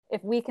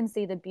if we can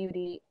see the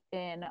beauty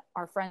in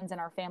our friends and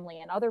our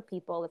family and other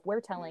people, if we're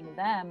telling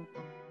them,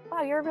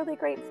 wow, you're a really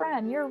great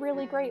friend, you're a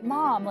really great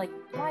mom, like,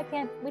 why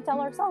can't we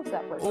tell ourselves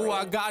that we're great? Oh,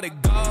 I gotta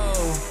go.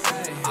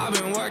 I've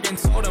been working,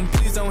 told them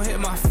please don't hit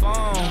my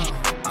phone.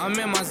 I'm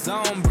in my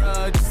zone,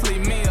 bruh, just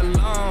leave me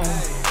alone.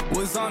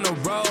 Was on the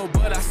road,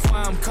 but I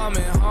swear I'm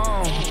coming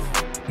home.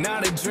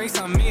 Now the drinks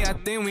on me, I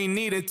think we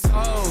need a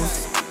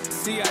toast.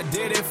 See, I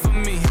did it for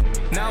me.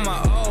 Now my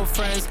old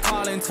friends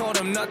calling, told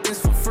them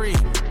nothing's for free.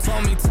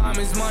 Told me time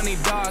is money,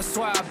 dog,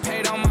 swear I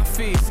paid all my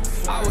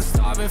fees. I was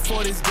starving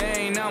for this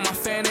game, now my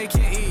family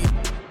can eat.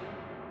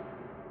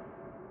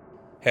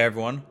 Hey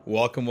everyone,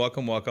 welcome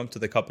to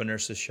the Couple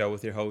Nurses Show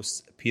with your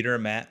hosts, Peter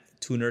and Matt,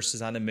 two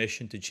nurses on a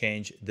mission to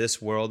change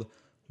this world,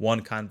 one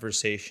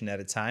conversation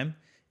at a time.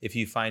 If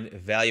you find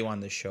value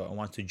on this show and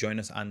want to join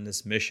us on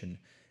this mission,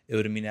 it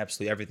would mean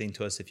absolutely everything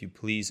to us if you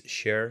please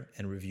share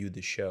and review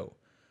the show.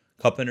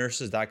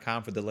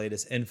 CoupleNurses.com for the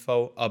latest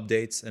info,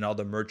 updates, and all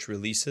the merch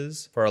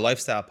releases. For our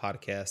lifestyle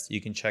podcast,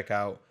 you can check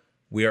out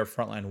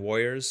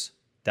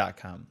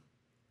WeAreFrontlineWarriors.com.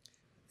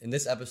 In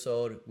this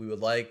episode, we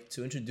would like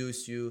to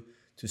introduce you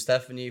to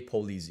Stephanie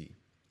Polizzi.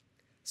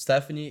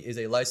 Stephanie is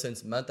a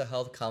licensed mental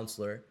health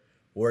counselor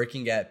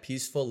working at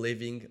Peaceful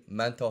Living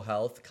Mental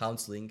Health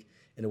Counseling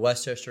in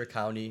Westchester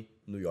County,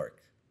 New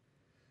York.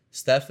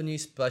 Stephanie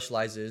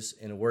specializes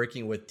in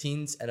working with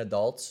teens and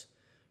adults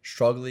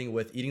struggling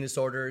with eating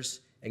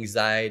disorders,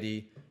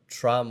 anxiety,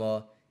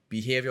 trauma,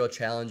 behavioral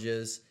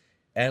challenges,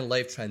 and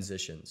life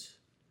transitions.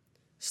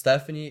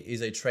 Stephanie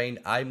is a trained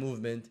eye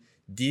movement,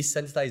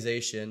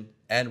 desensitization,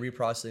 and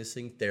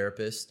reprocessing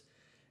therapist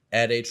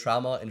at a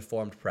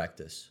trauma-informed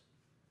practice.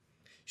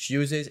 She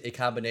uses a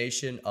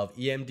combination of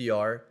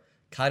EMDR,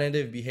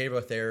 cognitive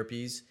behavioral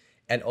therapies,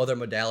 and other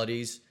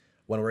modalities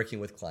when working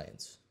with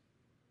clients.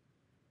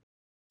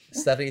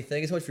 Stephanie,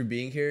 thank you so much for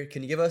being here.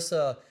 Can you give us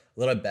a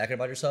little background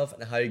about yourself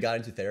and how you got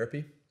into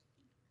therapy?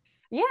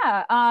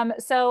 Yeah,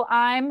 so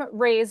I'm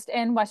raised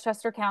in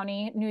Westchester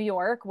County, New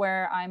York,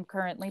 where I'm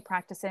currently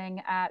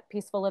practicing at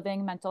Peaceful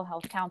Living Mental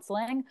Health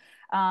Counseling.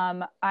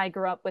 I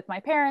grew up with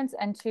my parents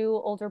and two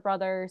older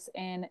brothers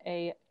in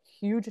a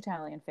huge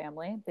Italian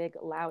family, big,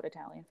 loud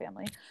Italian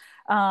family.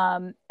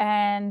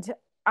 And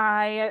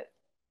I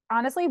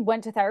honestly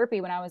went to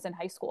therapy when I was in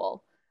high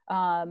school.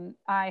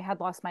 I had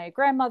lost my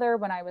grandmother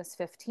when I was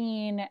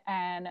 15,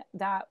 and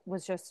that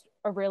was just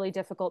a really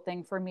difficult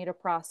thing for me to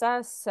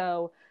process.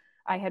 So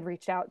I had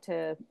reached out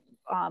to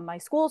my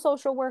school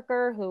social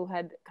worker who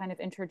had kind of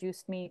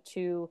introduced me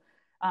to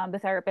the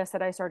therapist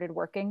that I started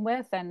working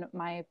with, and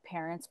my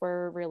parents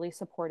were really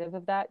supportive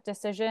of that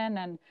decision.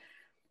 And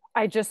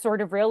I just sort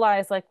of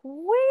realized, like,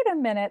 wait a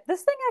minute,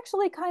 this thing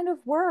actually kind of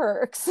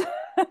works.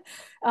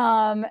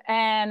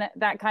 And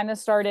that kind of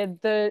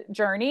started the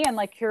journey and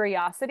like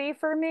curiosity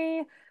for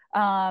me.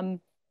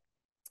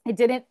 It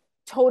didn't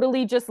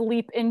totally just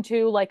leap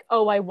into like,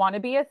 oh, I want to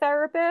be a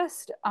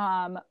therapist.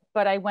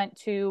 But I went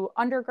to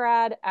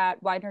undergrad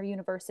at Widener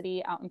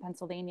University out in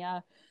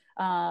Pennsylvania,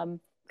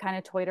 kind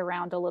of toyed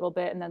around a little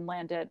bit and then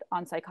landed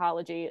on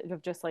psychology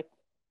of just like,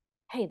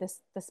 hey, this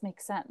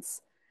makes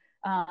sense.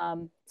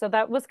 So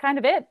that was kind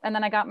of it. And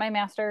then I got my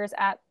master's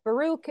at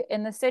Baruch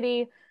in the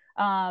city.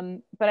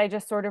 But I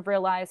just sort of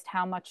realized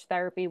how much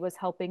therapy was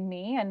helping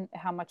me and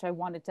how much I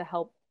wanted to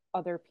help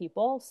other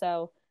people.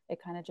 So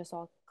it kind of just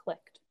all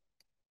clicked.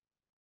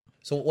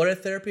 So what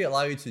did therapy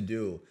allow you to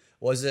do?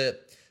 Was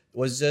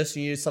this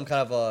you needed some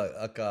kind of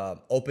a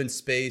open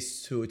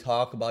space to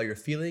talk about your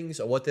feelings,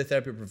 or what did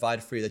therapy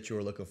provide for you that you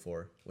were looking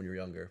for when you were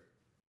younger?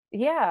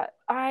 Yeah,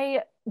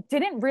 I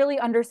didn't really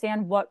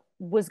understand what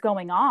was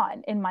going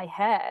on in my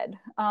head.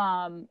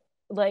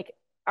 Like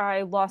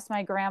I lost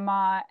my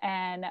grandma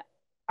and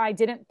I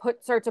didn't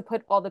start to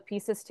put all the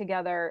pieces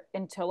together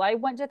until I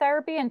went to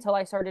therapy, until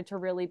I started to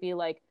really be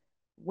like,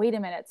 wait a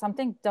minute,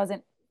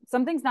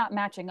 something's not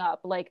matching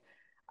up. Like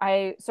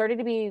I started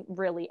to be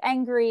really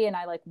angry and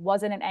I like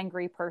wasn't an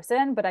angry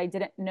person, but I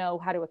didn't know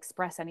how to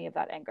express any of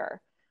that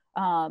anger.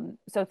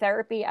 So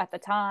therapy at the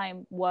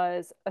time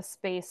was a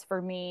space for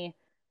me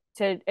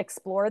to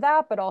explore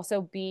that, but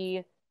also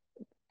and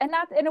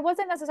it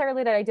wasn't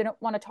necessarily that I didn't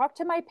want to talk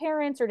to my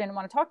parents or didn't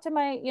want to talk to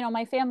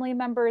my family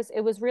members.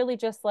 It was really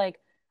just like,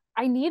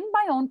 I need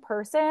my own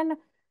person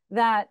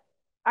that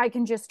I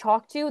can just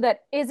talk to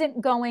that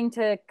isn't going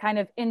to kind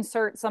of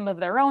insert some of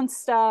their own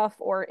stuff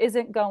or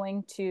isn't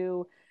going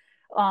to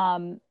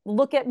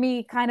look at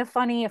me kind of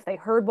funny if they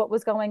heard what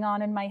was going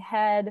on in my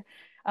head.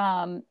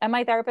 And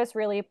my therapist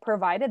really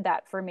provided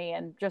that for me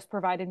and just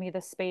provided me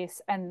the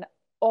space and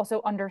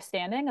also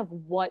understanding of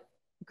what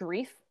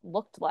grief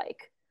looked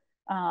like.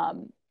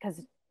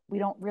 Because we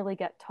don't really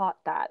get taught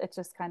that. It's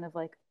just kind of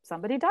like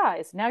somebody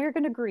dies. Now you're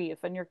going to grieve.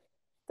 And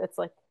it's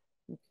like,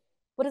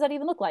 what does that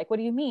even look like? What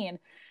do you mean?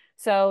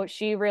 So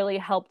she really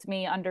helped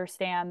me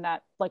understand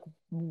that like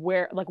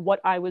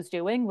what I was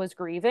doing was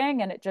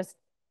grieving and it just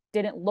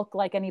didn't look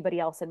like anybody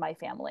else in my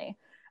family.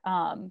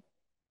 So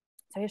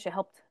yeah, she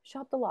helped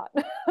a lot.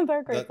 I'm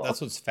very grateful.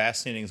 That's what's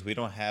fascinating is we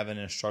don't have an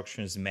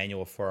instructions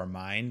manual for our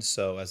mind.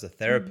 So as a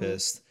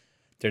therapist,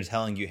 they're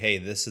telling you, hey,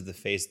 this is the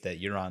phase that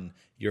you're on.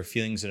 Your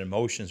feelings and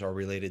emotions are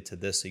related to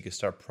this. So you can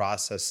start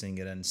processing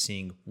it and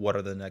seeing what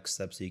are the next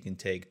steps that you can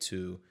take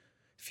to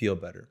feel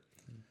better.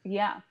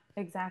 Yeah,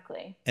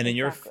 exactly. And in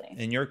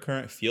exactly. your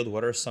current field,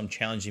 what are some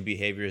challenging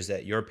behaviors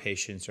that your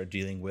patients are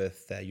dealing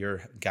with that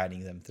you're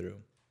guiding them through?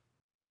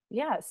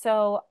 Yeah,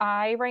 so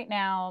I right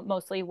now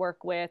mostly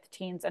work with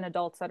teens and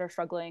adults that are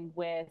struggling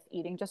with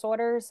eating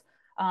disorders,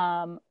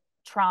 um,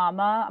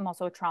 trauma. I'm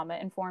also a trauma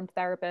informed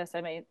therapist.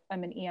 I'm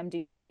an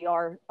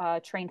EMDR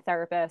trained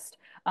therapist,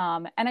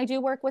 and I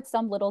do work with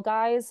some little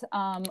guys.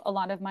 A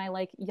lot of my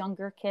like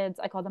younger kids,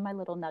 I call them my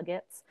little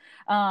nuggets.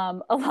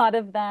 A lot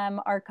of them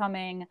are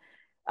coming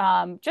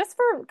just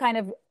for kind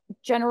of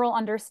general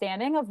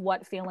understanding of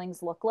what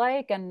feelings look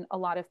like. And a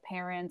lot of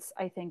parents,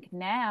 I think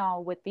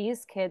now with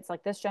these kids,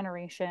 like this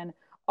generation,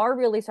 are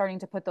really starting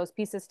to put those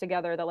pieces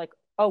together. They're like,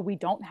 oh, we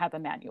don't have a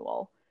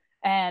manual.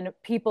 And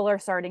people are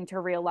starting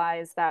to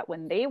realize that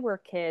when they were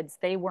kids,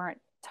 they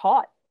weren't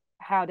taught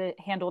how to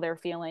handle their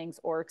feelings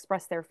or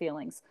express their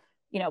feelings,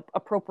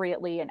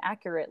 appropriately and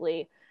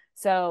accurately.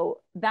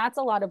 So that's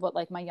a lot of what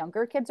like my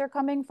younger kids are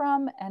coming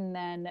from. And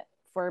then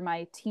for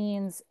my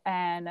teens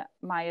and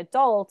my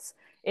adults,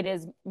 it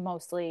is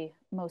mostly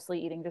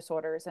eating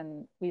disorders,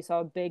 and we saw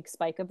a big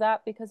spike of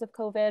that because of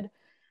COVID.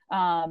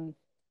 Um,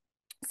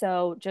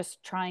 so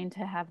just trying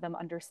to have them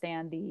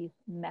understand the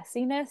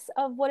messiness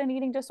of what an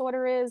eating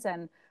disorder is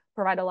and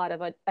provide a lot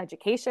of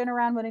education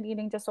around what an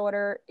eating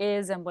disorder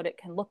is and what it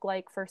can look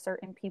like for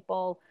certain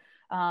people.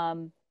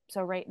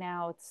 So right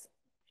now it's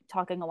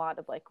talking a lot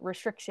of like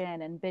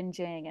restriction and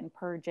binging and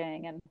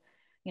purging and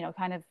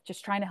kind of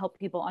just trying to help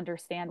people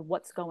understand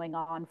what's going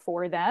on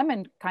for them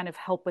and kind of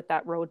help with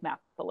that roadmap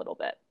a little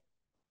bit.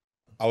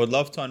 I would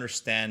love to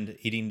understand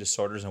eating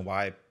disorders and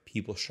why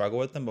people struggle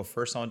with them. But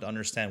first, I want to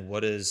understand,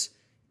 what is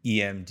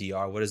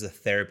EMDR? What is the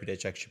therapy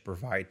that you actually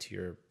provide to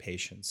your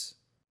patients?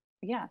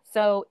 Yeah.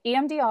 So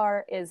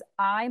EMDR is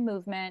eye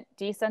movement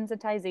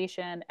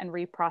desensitization and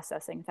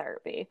reprocessing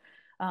therapy.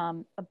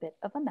 A bit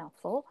of a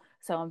mouthful.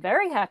 So I'm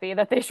very happy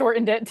that they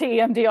shortened it to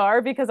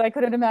EMDR because I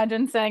couldn't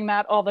imagine saying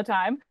that all the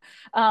time.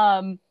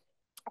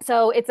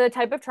 So it's a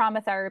type of trauma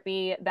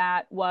therapy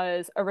that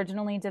was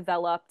originally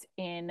developed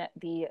in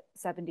the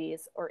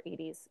 70s or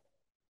 80s.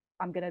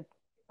 I'm going to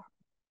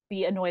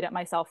be annoyed at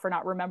myself for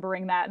not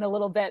remembering that in a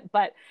little bit,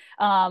 but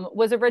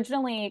was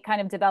originally kind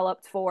of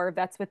developed for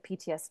vets with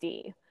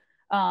PTSD,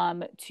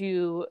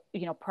 to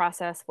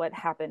process what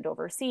happened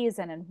overseas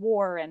and in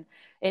war. And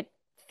it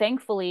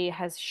thankfully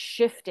has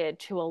shifted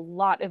to a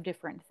lot of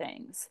different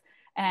things.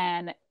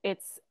 And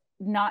it's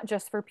not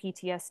just for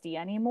PTSD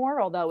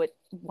anymore, although it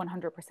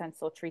 100%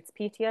 still treats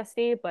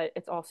PTSD, but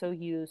it's also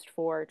used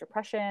for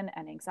depression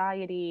and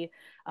anxiety.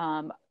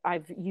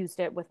 I've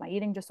used it with my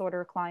eating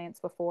disorder clients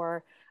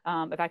before.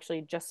 I've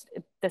actually just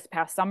this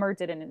past summer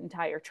did an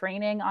entire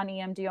training on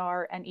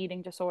EMDR and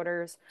eating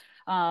disorders.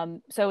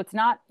 So it's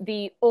not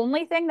the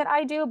only thing that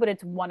I do, but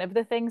it's one of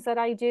the things that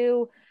I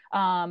do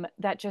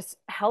that just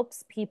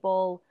helps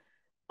people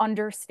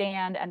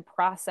understand and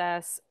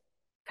process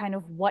kind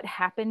of what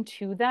happened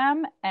to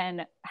them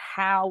and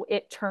how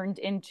it turned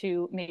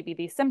into maybe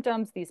these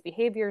symptoms, these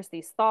behaviors,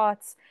 these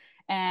thoughts,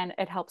 and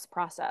it helps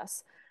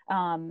process.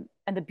 And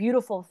the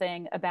beautiful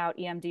thing about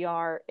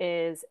EMDR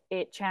is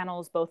it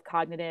channels both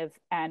cognitive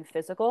and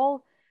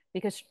physical,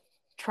 because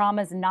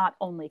trauma is not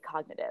only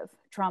cognitive,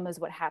 trauma is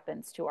what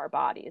happens to our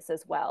bodies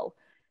as well.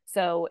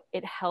 So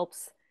it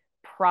helps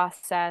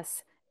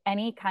process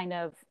any kind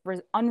of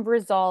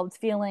unresolved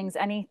feelings,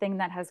 anything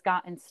that has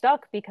gotten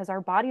stuck, because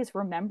our bodies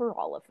remember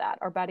all of that.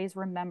 Our bodies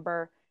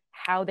remember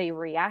how they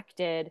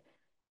reacted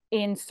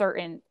in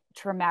certain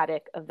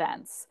traumatic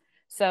events.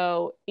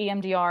 So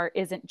EMDR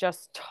isn't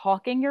just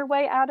talking your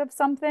way out of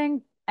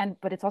something,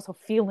 but it's also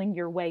feeling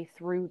your way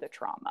through the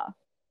trauma,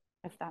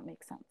 if that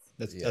makes sense.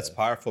 That's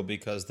powerful,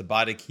 because the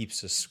body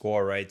keeps a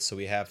score, right? So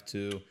we have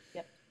to,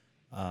 Yep.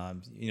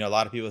 a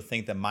lot of people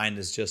think the mind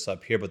is just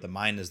up here, but the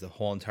mind is the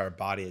whole entire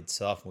body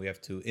itself. And we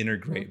have to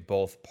integrate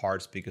both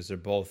parts because they're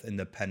both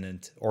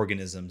independent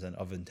organisms and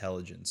of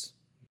intelligence.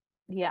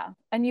 Yeah.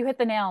 And you hit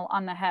the nail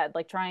on the head,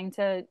 like trying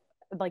to,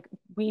 like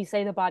we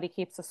say, the body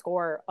keeps a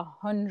score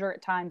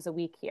 100 times a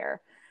week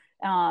here.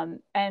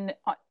 And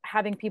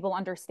having people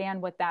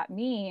understand what that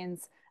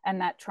means,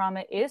 and that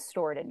trauma is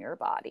stored in your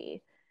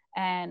body.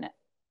 And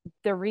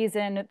the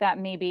reason that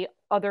maybe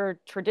other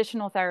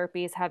traditional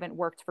therapies haven't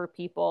worked for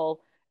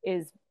people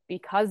is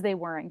because they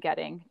weren't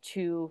getting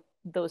to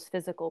those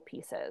physical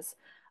pieces.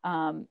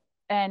 And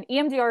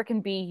EMDR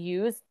can be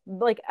used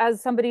like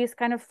as somebody's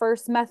kind of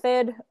first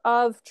method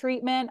of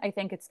treatment. I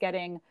think it's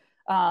getting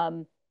a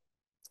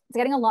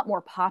lot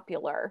more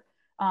popular.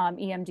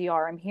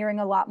 EMDR, I'm hearing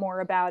a lot more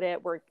about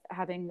it. We're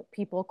having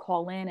people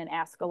call in and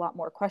ask a lot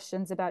more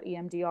questions about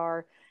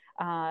EMDR.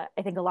 I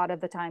think a lot of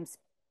the times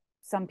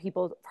some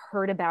people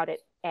heard about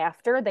it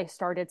after they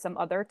started some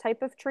other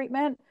type of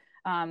treatment.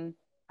 I'm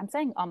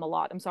saying a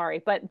lot, I'm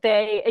sorry, but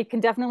it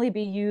can definitely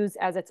be used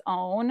as its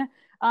own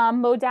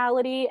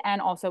modality, and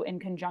also in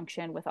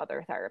conjunction with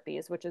other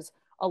therapies, which is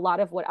a lot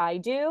of what I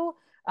do.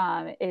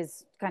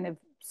 is kind of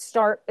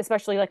start,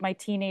 especially like my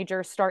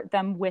teenagers, start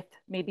them with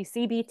maybe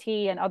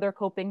CBT and other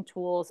coping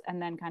tools,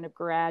 and then kind of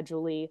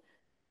gradually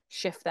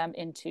shift them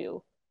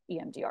into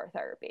EMDR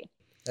therapy.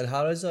 And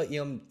how does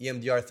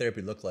EMDR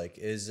therapy look like?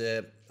 Is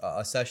it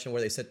a session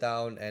where they sit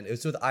down and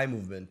it's with eye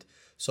movement?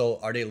 So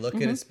are they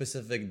looking in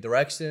specific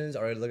directions?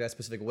 Are they looking at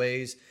specific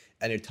ways?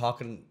 And you're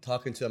talking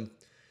to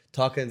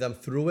them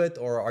through it,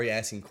 or are you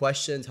asking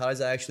questions? How does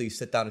that actually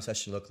sit down a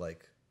session look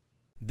like?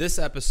 This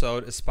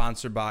episode is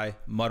sponsored by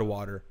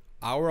Mudwater,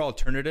 our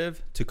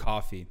alternative to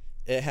coffee.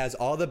 It has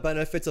all the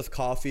benefits of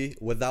coffee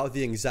without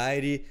the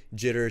anxiety,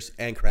 jitters,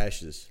 and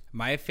crashes.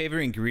 My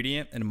favorite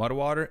ingredient in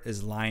Mudwater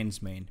is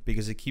lion's mane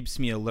because it keeps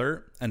me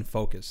alert and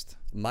focused.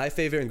 My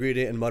favorite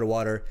ingredient in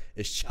Mudwater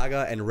is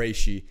chaga and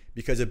reishi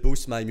because it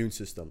boosts my immune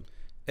system.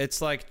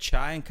 It's like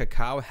chai and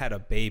cacao had a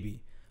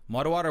baby.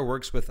 Mudwater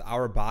works with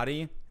our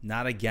body,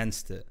 not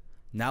against it.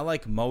 Not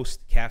like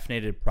most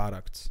caffeinated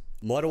products.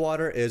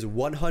 Mudwater is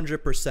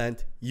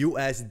 100%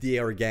 USDA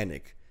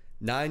organic,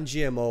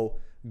 non-GMO,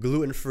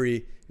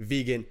 gluten-free,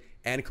 vegan,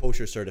 and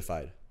kosher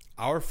certified.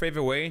 Our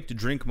favorite way to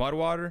drink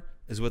Mudwater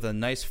is with a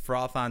nice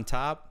froth on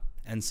top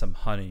and some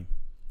honey.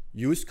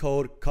 Use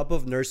code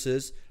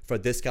CUPOFNURSES for a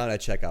discount at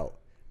checkout.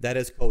 That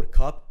is code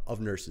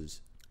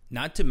CUPOFNURSES.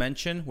 Not to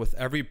mention, with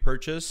every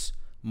purchase,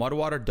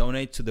 Mudwater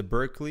donates to the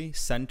Berkeley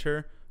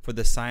Center for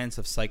the Science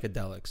of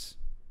Psychedelics.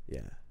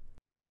 Yeah.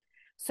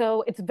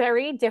 So it's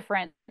very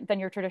different than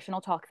your traditional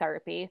talk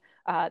therapy.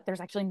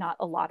 There's actually not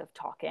a lot of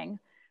talking.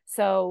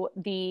 So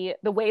the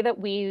way that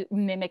we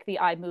mimic the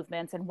eye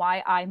movements, and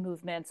why eye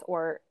movements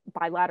or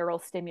bilateral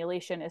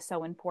stimulation is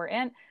so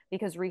important,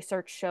 because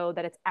research showed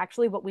that it's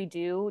actually what we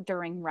do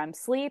during REM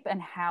sleep,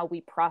 and how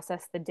we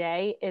process the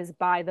day is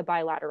by the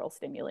bilateral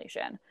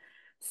stimulation.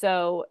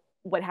 So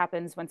what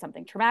happens when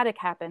something traumatic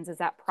happens is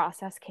that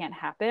process can't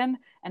happen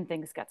and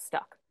things get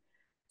stuck.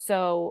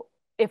 So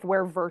if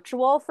we're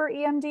virtual for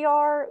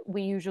EMDR,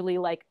 we usually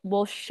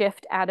we'll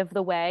shift out of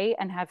the way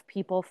and have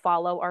people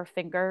follow our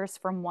fingers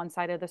from one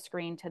side of the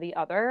screen to the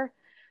other.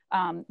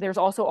 There's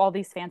also all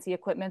these fancy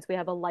equipments. We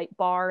have a light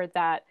bar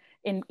that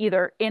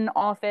either in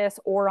office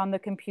or on the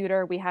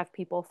computer, we have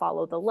people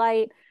follow the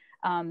light.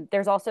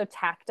 There's also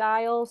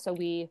tactile. So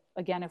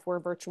if we're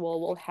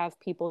virtual, we'll have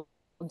people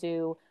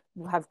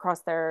have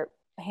crossed their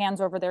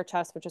hands over their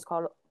chest, which is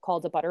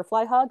called a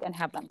butterfly hug, and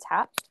have them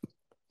tap.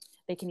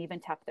 They can even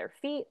tap their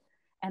feet.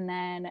 And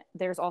then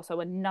there's also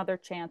another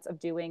chance of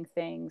doing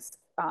things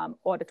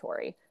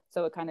auditory.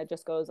 So it kind of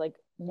just goes like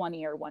one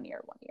ear, one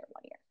ear, one ear,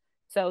 one ear.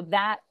 So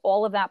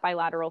all of that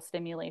bilateral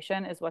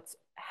stimulation is what's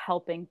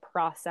helping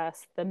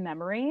process the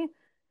memory.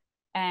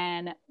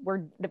 And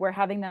we're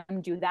having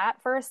them do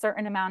that for a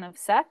certain amount of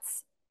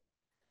sets,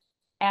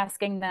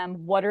 asking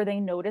them what are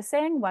they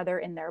noticing, whether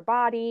in their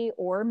body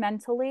or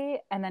mentally,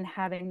 and then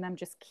having them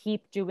just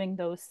keep doing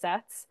those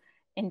sets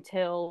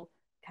until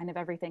kind of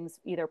everything's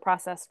either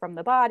processed from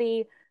the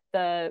body,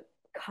 the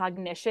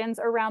cognitions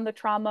around the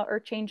trauma are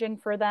changing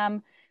for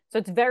them. So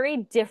it's very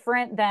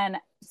different than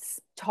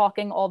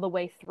talking all the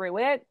way through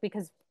it,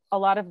 because a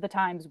lot of the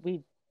times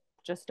we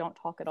just don't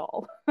talk at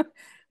all,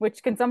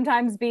 which can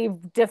sometimes be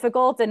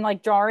difficult and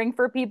jarring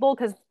for people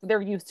because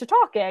they're used to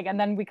talking. And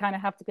then we kind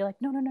of have to be like,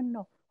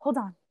 no, hold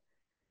on.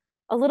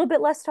 A little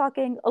bit less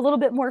talking, a little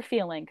bit more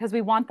feeling, because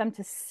we want them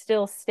to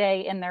still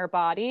stay in their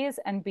bodies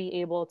and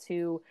be able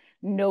to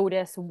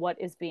notice what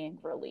is being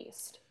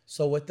released.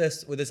 So with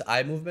this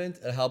eye movement,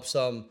 it helps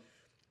them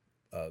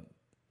I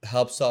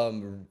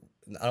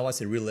don't want to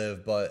say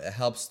relive, but it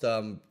helps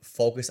them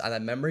focus on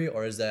that memory,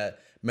 or is that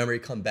memory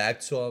come back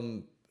to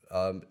them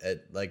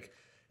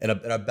in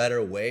a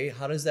better way?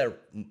 How does that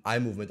eye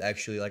movement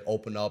actually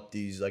open up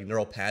these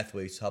neural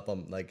pathways to help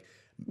them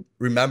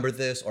remember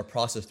this or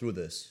process through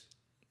this?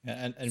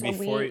 And so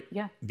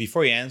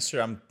before you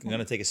answer, I'm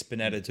gonna take a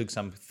spin at it too, because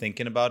I'm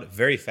thinking about it.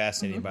 Very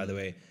fascinating, by the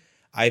way.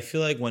 I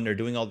feel like when they're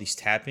doing all these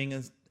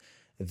tapping,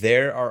 they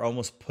are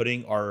almost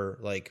putting our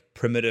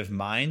primitive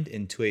mind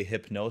into a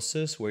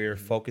hypnosis where you're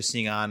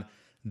focusing on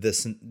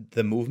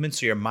the movement.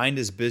 So your mind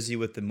is busy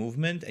with the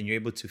movement, and you're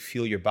able to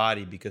feel your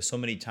body, because so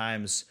many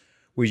times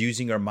we're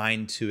using our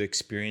mind to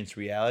experience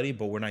reality,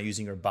 but we're not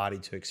using our body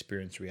to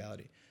experience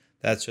reality.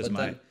 That's just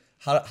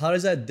how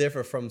does that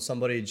differ from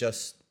somebody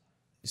just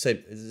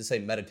say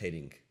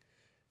meditating?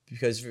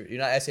 Because you're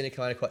not asking any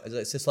kind of question.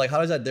 It's just how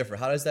does that differ?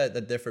 How does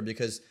that differ?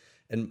 Because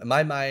in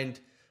my mind,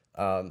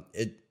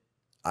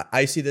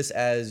 I see this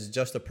as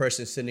just a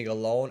person sitting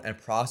alone and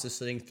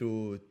processing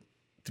through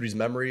these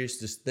memories.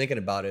 Just thinking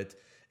about it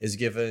is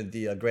given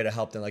the greater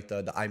help than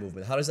the eye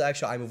movement. How does the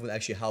actual eye movement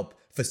actually help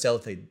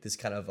facilitate this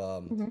kind of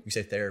you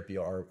say therapy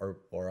or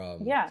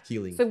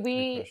healing?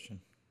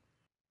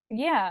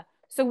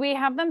 So we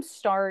have them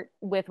start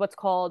with what's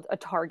called a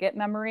target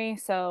memory.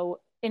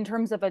 So in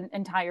terms of an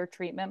entire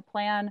treatment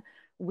plan,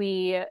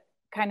 we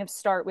kind of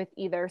start with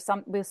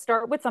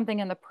something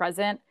in the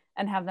present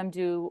and have them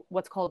do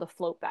what's called a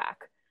float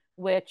back,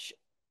 which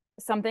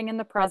something in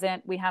the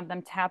present, we have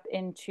them tap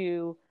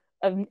into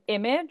an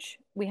image,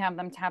 we have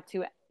them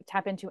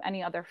tap into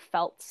any other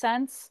felt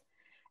sense,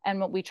 And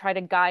what we try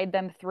to guide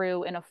them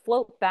through in a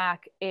float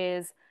back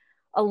is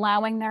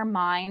allowing their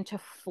mind to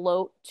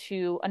float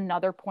to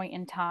another point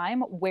in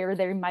time where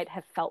they might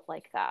have felt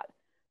like that.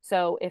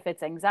 So if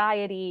it's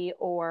anxiety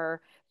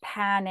or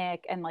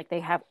panic and like they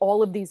have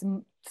all of these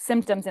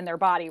symptoms in their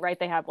body, right?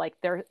 They have like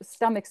their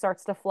stomach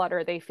starts to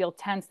flutter, they feel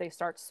tense, they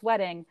start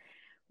sweating.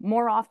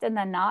 More often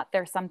than not,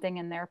 there's something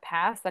in their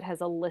past that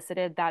has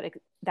elicited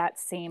that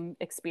same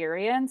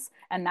experience,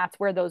 and that's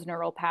where those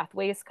neural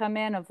pathways come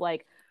in of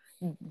like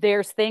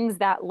there's things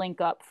that link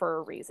up for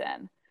a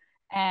reason.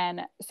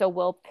 And so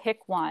we'll pick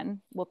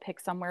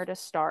somewhere to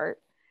start.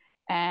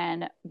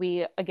 And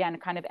we, again,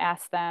 kind of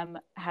ask them,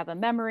 have a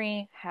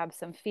memory, have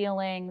some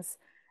feelings,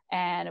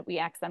 and we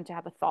ask them to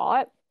have a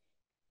thought,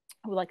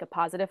 like a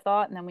positive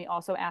thought. And then we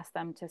also ask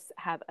them to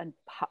have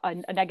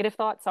a negative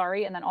thought,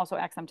 sorry, and then also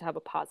ask them to have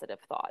a positive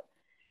thought.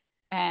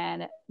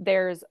 And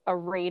there's a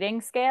rating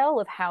scale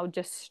of how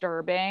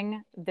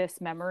disturbing this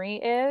memory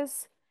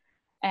is.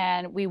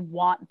 And we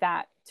want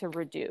that to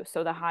reduce.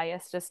 So the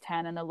highest is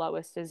 10 and the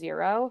lowest is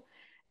 0.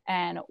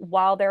 And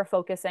while they're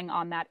focusing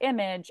on that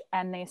image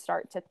and they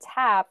start to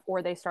tap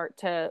or they start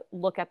to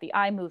look at the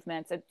eye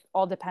movements, it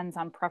all depends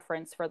on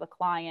preference for the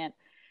client.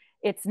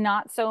 It's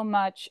not so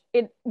much,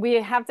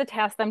 we have to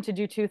task them to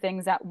do two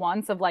things at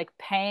once of like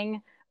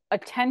paying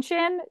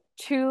attention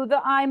to the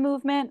eye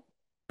movement,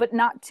 but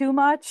not too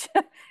much,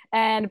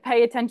 and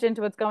pay attention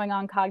to what's going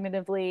on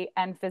cognitively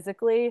and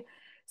physically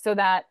so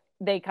that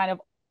they kind of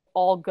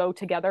all go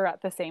together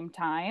at the same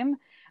time.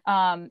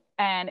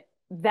 And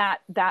that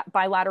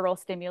bilateral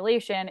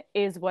stimulation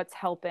is what's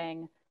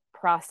helping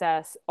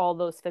process all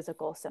those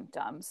physical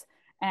symptoms.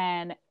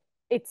 And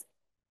it's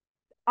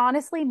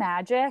honestly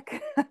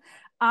magic.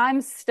 I'm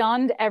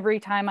stunned every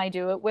time I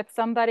do it with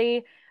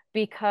somebody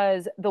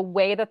because the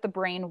way that the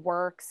brain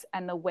works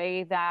and the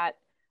way that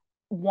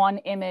one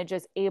image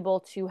is able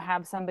to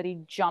have somebody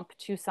jump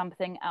to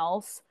something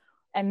else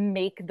and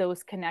make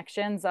those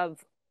connections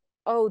of,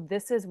 oh,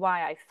 this is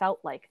why I felt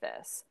like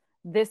this.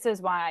 This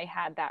is why I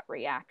had that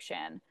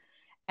reaction.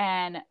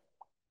 And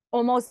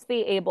almost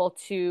be able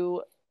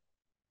to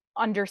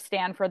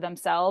understand for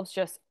themselves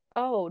just,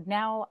 oh,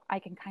 now I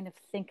can kind of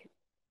think,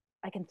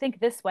 I can think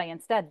this way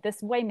instead.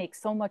 This way makes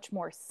so much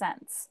more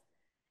sense.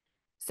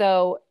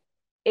 So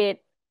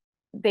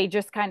they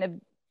just kind of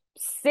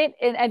sit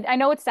in, and I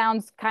know it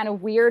sounds kind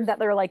of weird that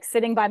they're like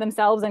sitting by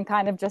themselves and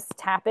kind of just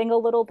tapping a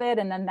little bit,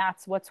 and then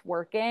that's what's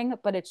working,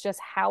 but it's just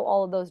how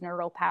all of those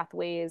neural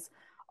pathways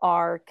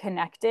are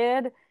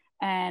connected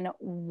and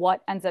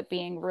what ends up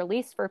being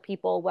released for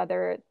people,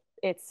 whether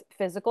it's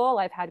physical.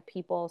 I've had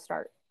people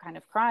start kind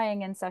of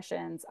crying in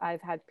sessions.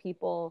 I've had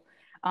people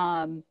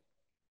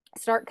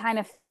start kind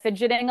of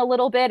fidgeting a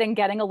little bit and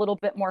getting a little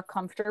bit more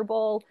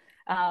comfortable.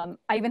 I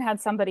even had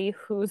somebody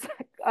who's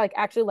like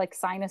actually like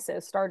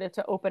sinuses started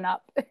to open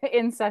up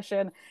in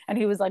session, and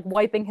he was like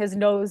wiping his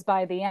nose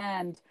by the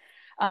end,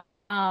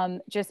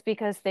 just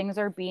because things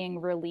are being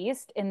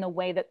released in the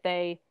way that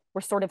they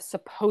were sort of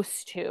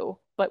supposed to,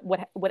 but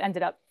what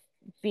ended up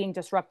being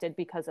disrupted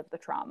because of the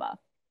trauma.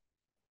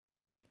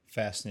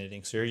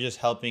 Fascinating. So you're just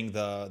helping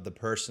the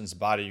person's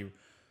body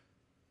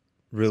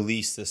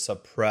release the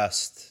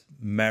suppressed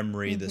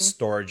memory, the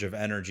storage of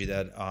energy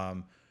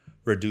that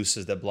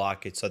reduces the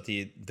blockage. So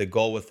the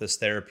goal with this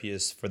therapy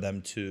is for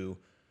them to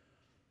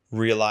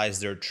realize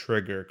their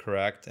trigger,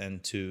 correct?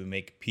 And to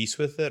make peace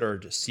with it, or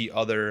to see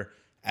other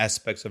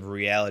aspects of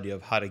reality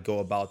of how to go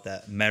about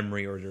that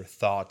memory or their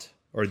thought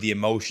or the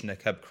emotion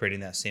that kept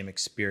creating that same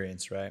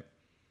experience, right?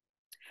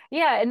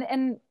 Yeah,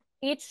 and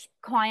each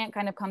client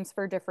kind of comes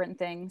for different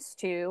things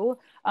too.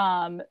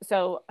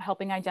 So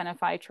helping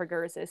identify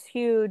triggers is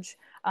huge.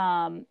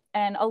 And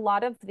a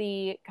lot of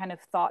the kind of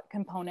thought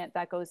component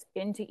that goes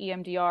into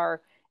EMDR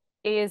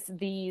is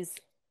these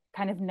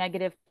kind of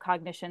negative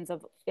cognitions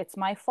of it's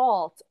my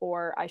fault,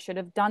 or I should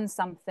have done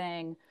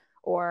something,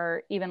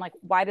 or even like,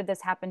 why did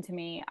this happen to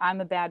me? I'm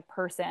a bad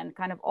person,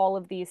 kind of all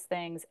of these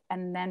things.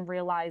 And then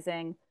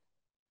realizing,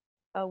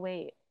 oh,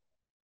 wait,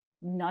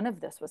 none of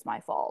this was my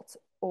fault,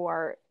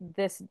 or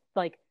this,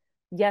 like,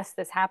 yes,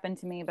 this happened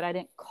to me, but I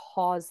didn't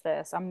cause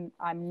this. I'm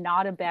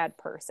not a bad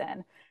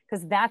person,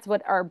 because that's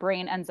what our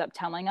brain ends up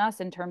telling us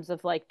in terms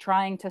of like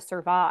trying to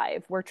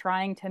survive. We're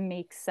trying to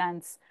make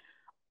sense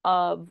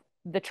of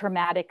the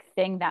traumatic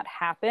thing that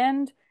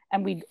happened,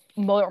 and we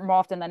more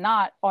often than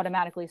not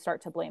automatically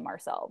start to blame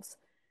ourselves.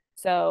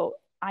 So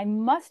I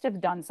must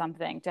have done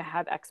something to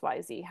have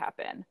XYZ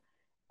happen.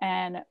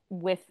 And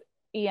with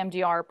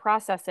EMDR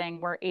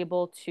processing, we're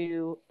able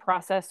to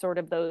process sort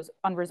of those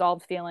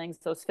unresolved feelings,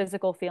 those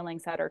physical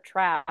feelings that are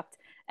trapped,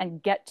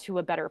 and get to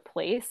a better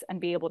place and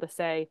be able to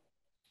say,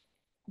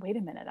 wait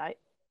a minute,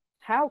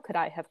 how could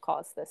I have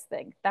caused this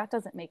thing? That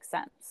doesn't make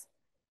sense.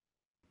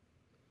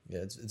 Yeah,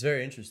 it's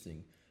very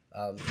interesting.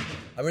 I'm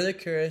really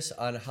curious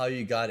on how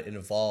you got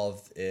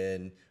involved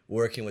in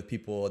working with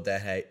people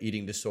that had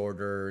eating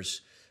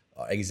disorders,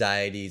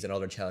 anxieties, and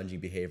other challenging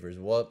behaviors.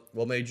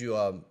 What made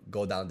you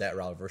go down that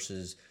route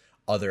versus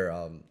other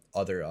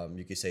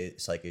you could say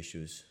psych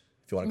issues,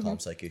 if you want to call them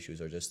psych issues,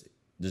 or just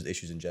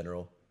issues in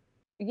general?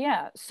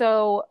 Yeah.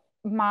 So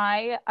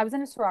I was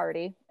in a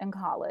sorority in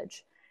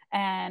college,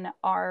 and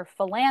our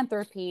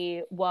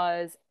philanthropy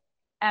was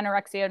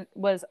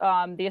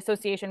the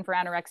Association for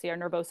Anorexia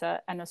Nervosa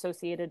and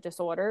Associated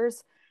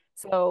Disorders.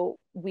 So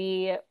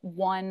we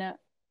 1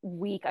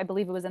 week, I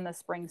believe it was in the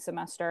spring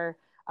semester,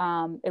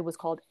 it was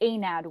called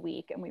ANAD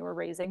week, and we were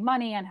raising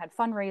money and had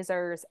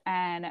fundraisers.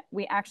 And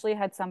we actually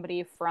had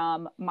somebody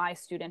from my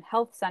student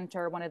health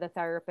center, one of the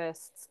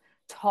therapists,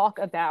 talk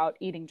about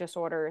eating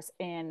disorders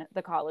in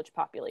the college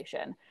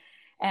population.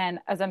 And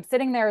as I'm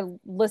sitting there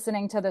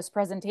listening to this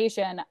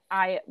presentation,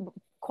 I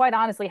quite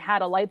honestly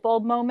had a light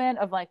bulb moment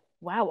of like,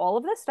 wow, all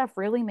of this stuff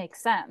really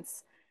makes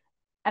sense.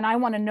 And I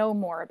want to know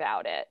more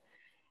about it.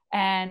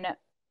 And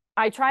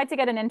I tried to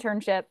get an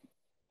internship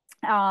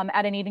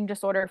at an eating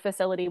disorder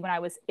facility when I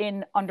was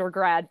in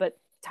undergrad, but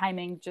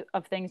timing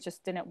of things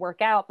just didn't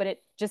work out, but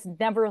it just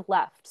never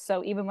left.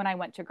 So even when I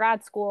went to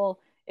grad school,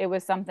 it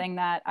was something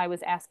that I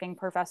was asking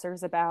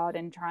professors about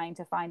and trying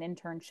to find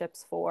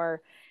internships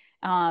for.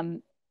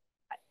 Um,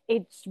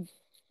 it's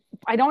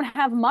I don't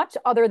have much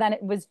other than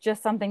it was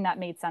just something that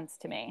made sense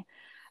to me.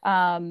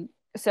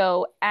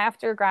 So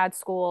after grad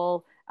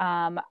school,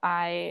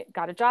 I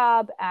got a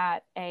job at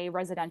a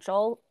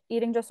residential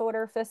eating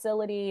disorder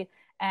facility.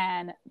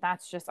 And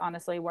that's just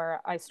honestly where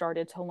I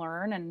started to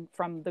learn, and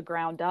from the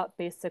ground up,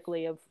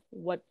 basically, of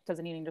what does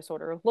an eating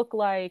disorder look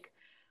like,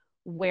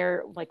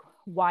 where, like,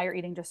 why are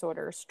eating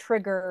disorders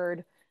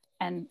triggered,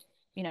 and,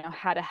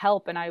 how to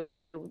help. And I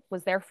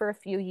was there for a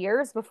few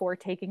years before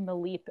taking the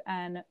leap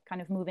and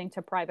kind of moving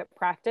to private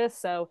practice.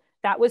 So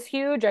that was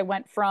huge. I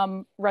went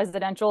from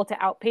residential to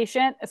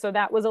outpatient. So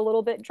that was a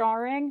little bit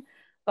jarring,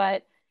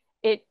 but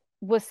it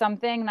was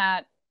something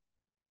that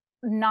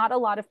not a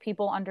lot of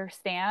people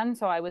understand.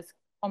 So I was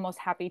almost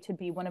happy to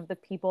be one of the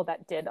people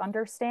that did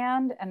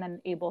understand, and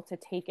then able to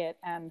take it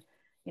and,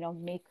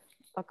 make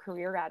a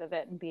career out of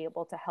it and be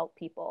able to help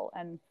people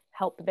and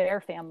help their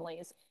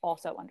families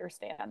also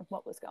understand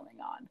what was going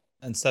on.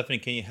 And Stephanie,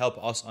 can you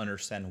help us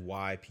understand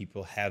why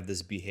people have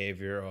this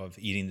behavior of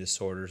eating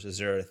disorders? Is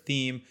there a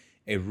theme,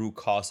 a root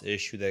cause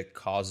issue that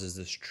causes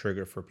this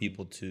trigger for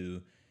people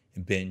to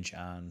binge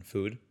on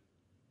food?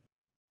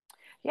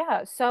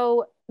 Yeah,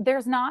 so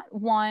there's not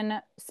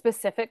one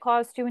specific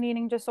cause to an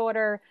eating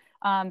disorder.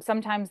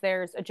 Sometimes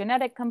there's a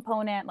genetic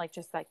component, like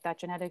just like that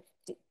genetic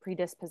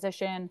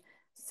predisposition.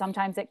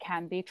 Sometimes it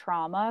can be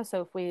trauma.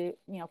 So if we,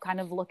 kind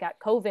of look at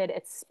COVID,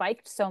 it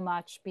spiked so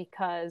much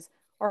because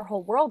our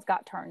whole world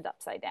got turned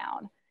upside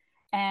down,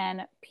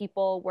 and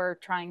people were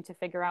trying to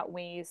figure out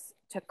ways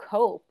to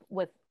cope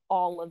with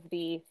all of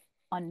the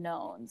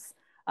unknowns.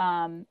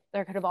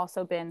 There could have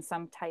also been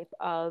some type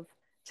of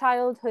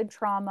childhood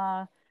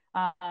trauma.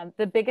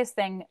 The biggest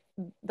thing,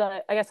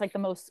 I guess, like the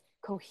most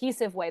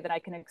cohesive way that I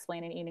can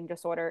explain an eating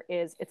disorder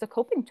is it's a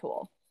coping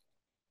tool.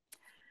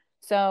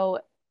 So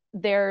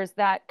there's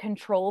that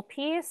control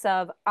piece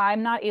of,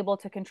 I'm not able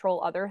to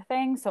control other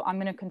things, so I'm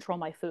going to control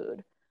my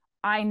food.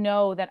 I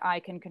know that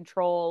I can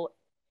control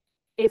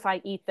if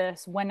I eat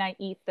this, when I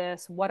eat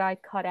this, what I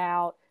cut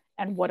out,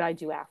 and what I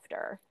do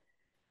after.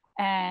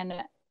 And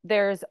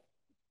there's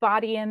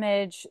body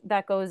image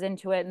that goes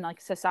into it, and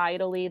like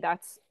societally,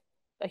 that's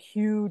a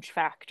huge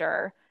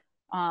factor.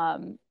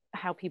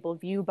 How people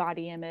view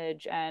body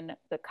image and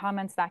the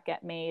comments that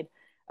get made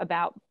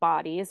about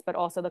bodies, but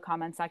also the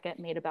comments that get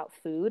made about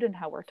food and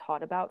how we're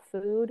taught about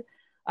food.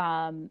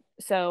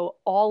 So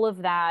all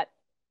of that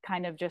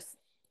kind of just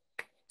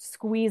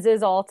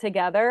squeezes all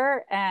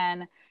together,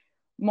 and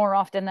more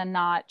often than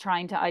not,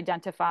 trying to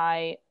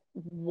identify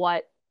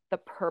what the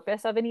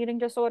purpose of an eating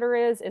disorder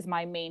is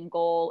my main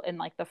goal in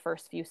like the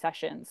first few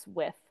sessions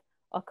with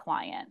a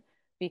client,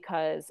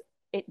 because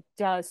it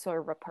does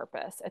serve a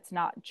purpose. It's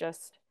not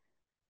just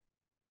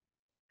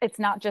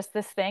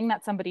this thing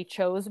that somebody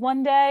chose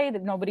one day,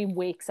 that nobody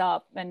wakes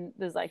up and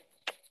is like,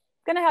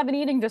 gonna have an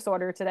eating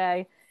disorder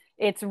today.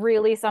 It's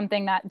really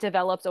something that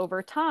develops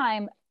over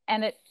time,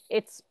 and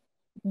it's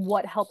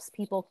what helps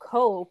people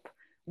cope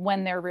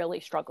when they're really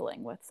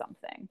struggling with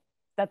something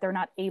that they're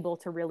not able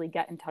to really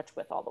get in touch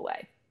with all the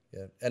way.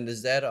 Yeah. And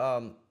is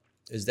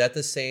that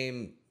the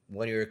same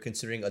when you're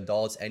considering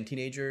adults and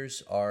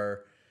teenagers?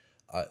 Are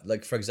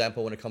like, for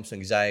example, when it comes to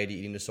anxiety,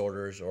 eating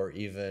disorders, or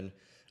even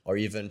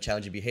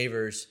challenging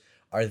behaviors,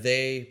 are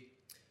they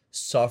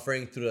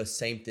suffering through the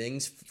same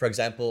things? For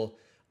example,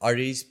 are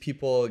these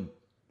people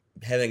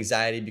having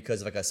anxiety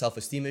because of like a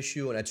self-esteem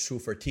issue, and that's true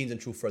for teens and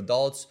true for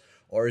adults?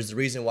 Or is the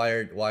reason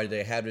why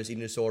they have this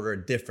eating disorder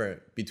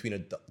different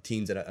between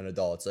teens and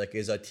adults? Like,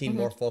 is a teen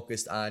more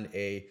focused on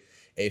a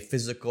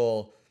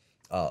physical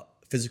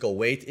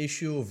weight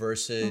issue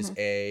versus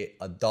a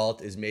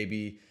adult is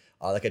maybe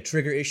like a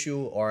trigger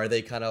issue, or are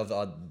they kind of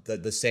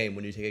the same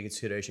when you take into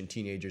consideration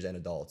teenagers and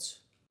adults?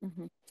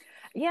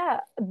 Yeah,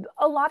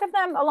 a lot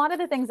of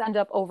the things end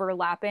up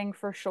overlapping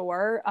for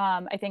sure.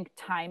 I think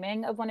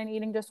timing of when an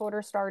eating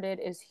disorder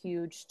started is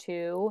huge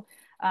too.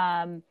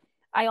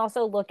 I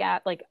also look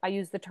at, like, I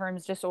use the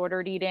terms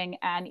disordered eating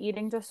and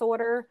eating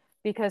disorder,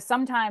 because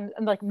sometimes,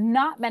 like,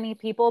 not many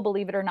people,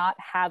 believe it or not,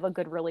 have a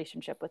good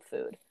relationship with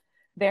food.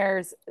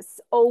 there's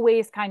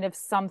always kind of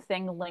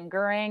something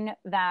lingering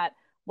that,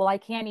 well, I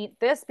can't eat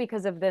this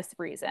because of this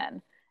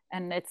reason.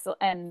 And it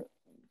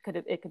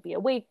could be a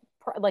weight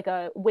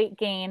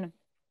gain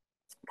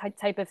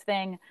type of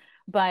thing.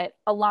 But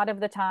a lot of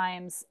the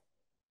times,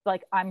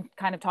 like, I'm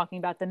kind of talking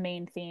about the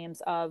main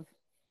themes of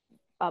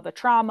a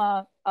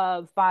trauma,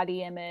 of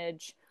body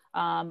image,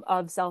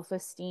 of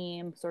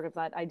self-esteem, sort of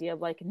that idea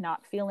of like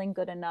not feeling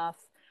good enough.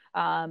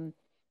 And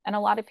a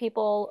lot of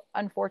people,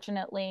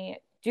 unfortunately,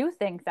 do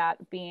think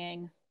that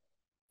being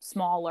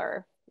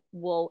smaller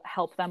will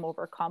help them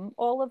overcome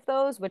all of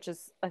those, which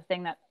is a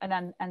thing that and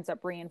then ends up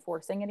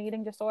reinforcing an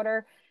eating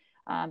disorder.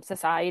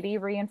 Society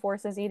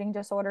reinforces eating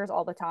disorders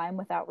all the time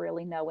without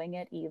really knowing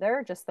it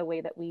either, just the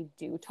way that we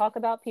do talk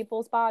about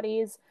people's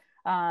bodies.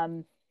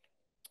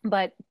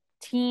 But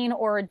teen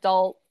or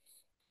adult,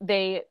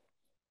 they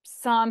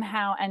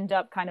somehow end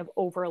up kind of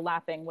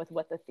overlapping with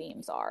what the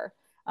themes are.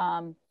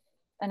 And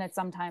it's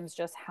sometimes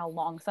just how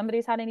long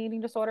somebody's had an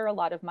eating disorder. A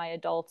lot of my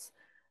adults,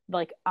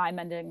 like, I'm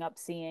ending up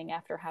seeing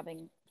after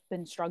having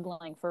been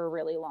struggling for a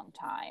really long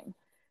time.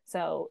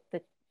 So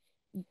the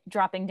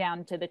dropping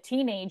down to the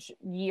teenage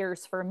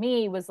years for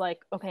me was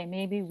like, okay,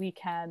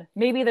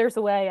 maybe there's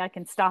a way I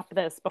can stop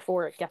this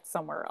before it gets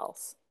somewhere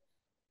else.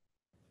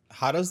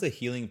 How does the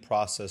healing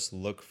process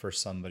look for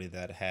somebody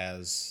that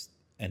has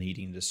an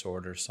eating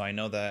disorder? So I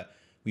know that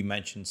we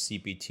mentioned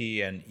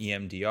CBT and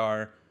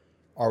EMDR.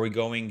 Are we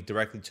going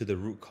directly to the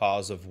root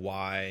cause of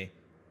why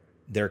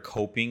they're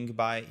coping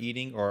by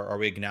eating, or are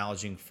we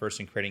acknowledging first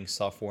and creating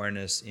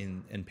self-awareness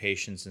in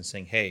patients and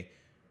saying, hey,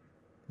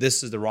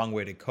 this is the wrong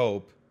way to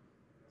cope.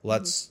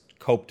 Let's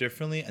cope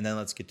differently, and then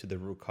let's get to the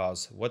root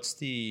cause.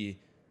 What's I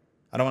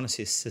don't want to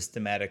say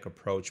systematic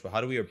approach, but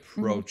how do we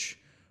approach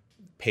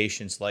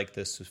patients like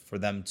this for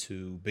them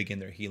to begin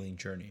their healing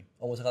journey?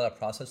 Almost like how that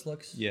process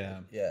looks?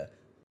 Yeah.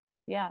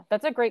 Yeah,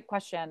 that's a great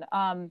question.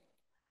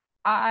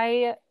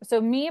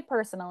 So me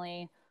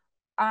personally,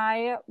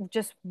 I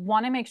just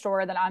want to make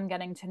sure that I'm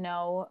getting to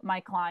know my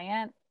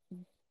client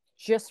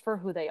just for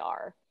who they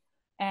are.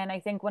 And I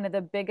think one of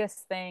the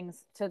biggest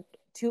things, to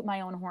toot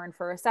my own horn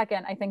for a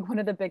second, I think one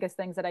of the biggest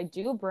things that I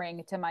do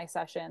bring to my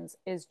sessions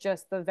is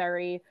just the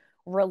very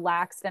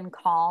relaxed and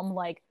calm,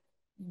 like,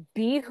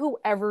 be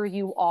whoever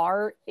you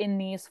are in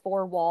these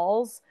four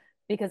walls,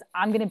 because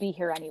I'm going to be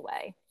here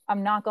anyway.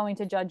 I'm not going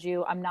to judge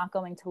you. I'm not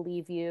going to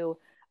leave you.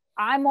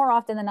 I'm more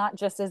often than not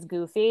just as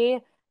goofy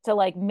to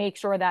like make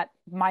sure that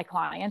my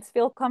clients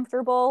feel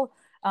comfortable.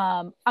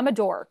 I'm a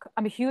dork.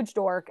 I'm a huge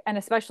dork. And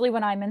especially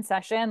when I'm in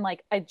session,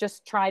 like, I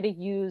just try to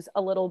use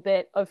a little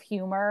bit of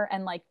humor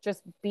and like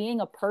just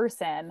being a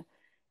person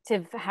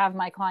to have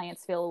my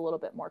clients feel a little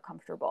bit more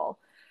comfortable.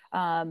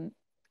 And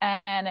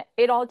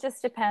it all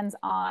just depends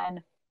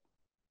on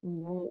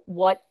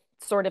what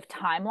sort of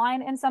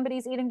timeline in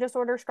somebody's eating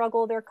disorder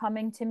struggle they're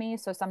coming to me.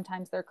 So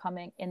sometimes they're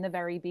coming in the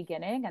very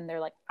beginning and they're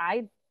like,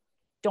 I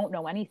don't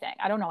know anything.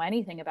 I don't know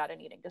anything about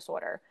an eating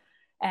disorder.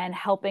 And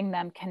helping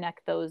them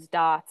connect those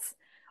dots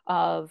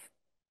of,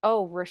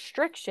 oh,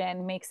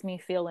 restriction makes me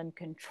feel in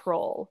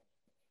control.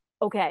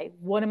 Okay,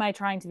 what am I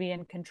trying to be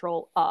in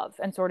control of?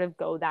 And sort of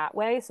go that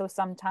way. So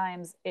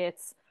sometimes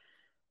it's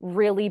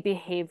really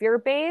behavior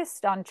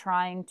based on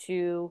trying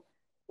to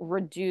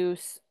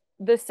reduce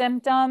the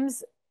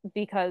symptoms,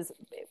 because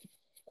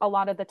a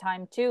lot of the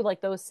time too,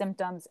 like, those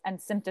symptoms and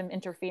symptom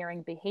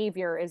interfering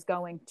behavior is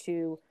going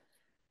to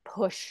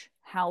push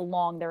how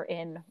long they're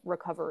in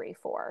recovery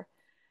for.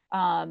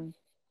 And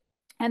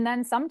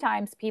then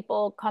sometimes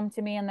people come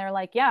to me and they're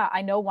like, yeah,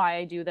 I know why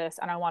I do this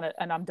and I want it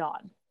and I'm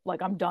done.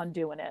 Like, I'm done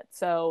doing it.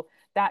 So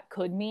that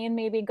could mean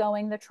maybe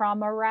going the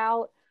trauma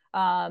route,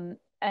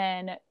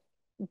 and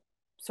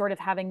sort of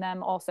having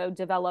them also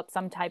develop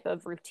some type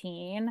of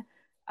routine.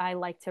 I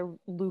like to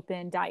loop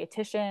in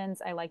dietitians.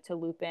 I like to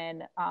loop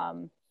in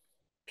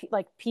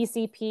like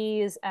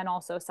PCPs and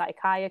also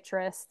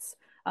psychiatrists.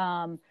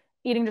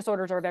 Eating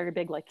disorders are a very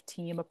big like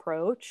team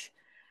approach.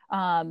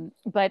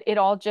 But it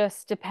all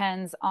just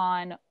depends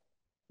on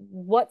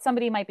what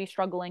somebody might be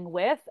struggling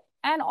with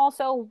and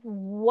also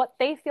what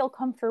they feel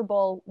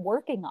comfortable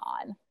working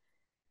on.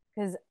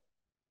 Because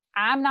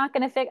I'm not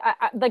going to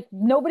like,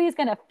 nobody's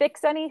going to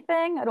fix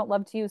anything. I don't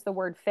love to use the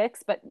word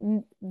fix, but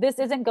this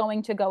isn't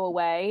going to go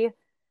away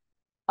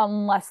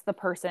unless the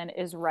person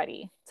is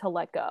ready to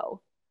let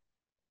go.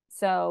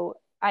 So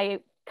I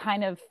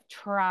kind of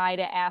try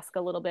to ask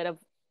a little bit of,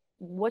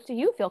 what do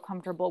you feel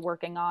comfortable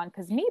working on?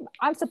 Because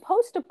I'm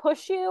supposed to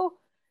push you,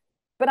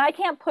 but I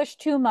can't push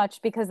too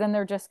much because then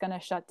they're just going to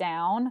shut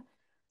down.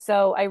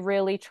 So I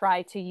really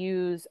try to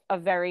use a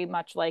very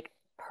much like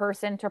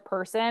person to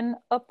person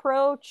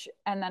approach,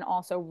 and then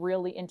also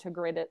really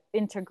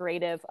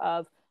integrative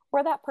of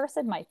where that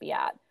person might be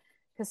at.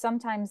 Because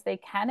sometimes they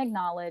can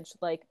acknowledge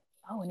like,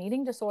 oh, an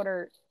eating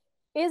disorder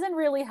isn't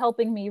really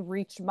helping me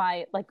reach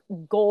my like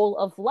goal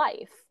of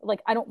life.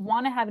 Like, I don't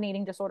want to have an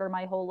eating disorder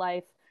my whole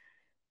life,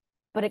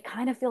 but it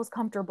kind of feels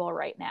comfortable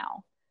right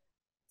now.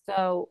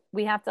 So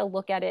we have to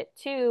look at it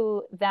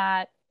too,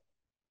 that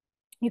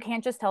you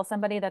can't just tell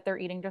somebody that their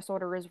eating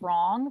disorder is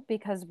wrong,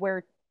 because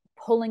we're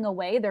pulling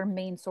away their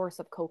main source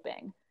of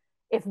coping.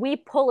 If we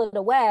pull it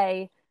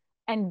away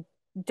and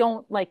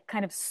don't like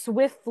kind of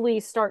swiftly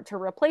start to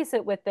replace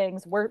it with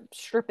things, we're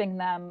stripping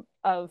them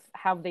of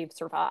how they've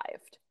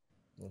survived.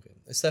 Okay.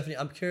 Stephanie,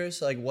 I'm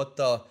curious like what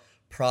the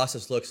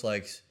process looks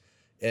like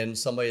in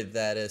somebody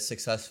that is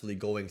successfully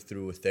going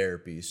through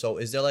therapy. So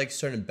is there like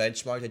certain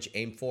benchmark that you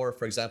aim for?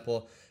 For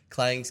example,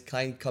 client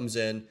comes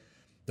in,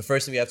 the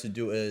first thing we have to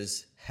do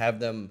is have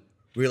them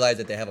realize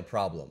that they have a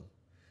problem.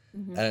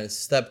 Mm-hmm. And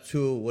step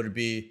 2 would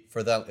be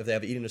for them, if they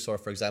have an eating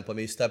disorder, for example,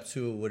 maybe step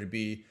 2 would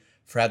be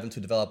for them to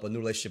develop a new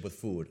relationship with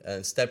food.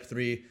 And step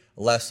 3,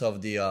 less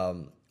of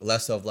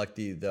like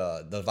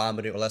the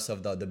vomiting or less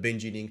of the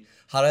binge eating.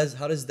 How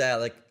does that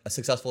like a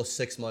successful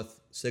 6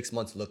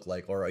 months look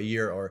like, or a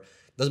year, or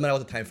doesn't matter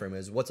what the time frame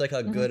is. What's like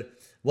a mm-hmm. good,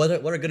 what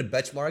are good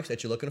benchmarks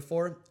that you're looking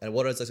for, and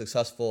what is a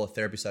successful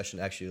therapy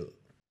session actually?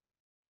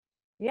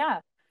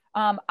 Yeah.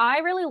 I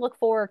really look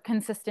for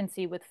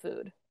consistency with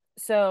food.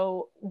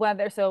 So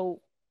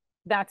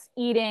that's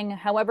eating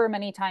however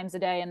many times a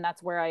day. And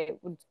that's where I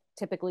would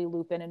typically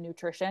loop in a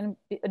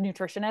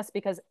nutritionist,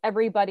 because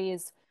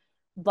everybody's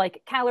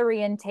like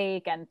calorie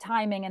intake and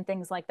timing and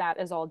things like that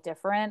is all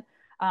different.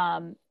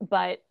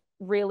 But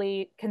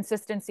really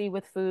consistency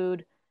with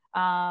food,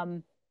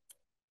 all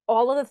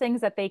of the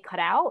things that they cut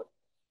out,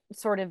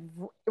 sort of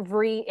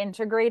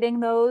reintegrating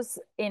those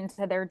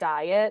into their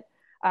diet.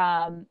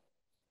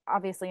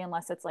 Obviously,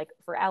 unless it's like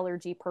for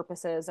allergy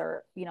purposes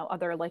or,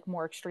 other like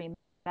more extreme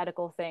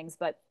medical things,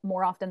 but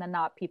more often than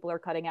not, people are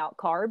cutting out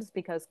carbs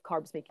because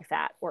carbs make you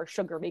fat, or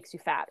sugar makes you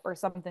fat, or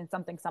something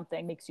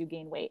makes you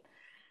gain weight.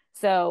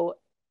 So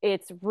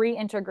it's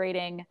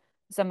reintegrating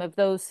some of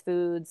those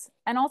foods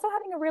and also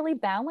having a really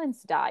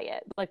balanced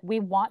diet. Like, we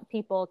want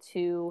people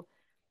to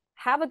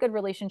have a good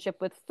relationship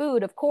with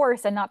food, of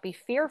course, and not be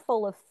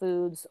fearful of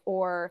foods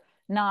or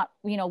not,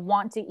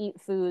 want to eat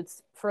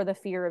foods for the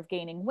fear of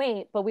gaining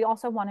weight. But we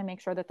also want to make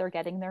sure that they're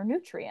getting their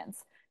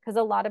nutrients, because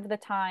a lot of the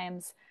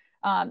times,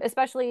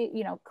 especially,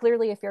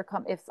 clearly if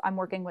I'm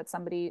working with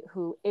somebody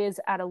who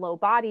is at a low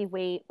body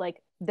weight,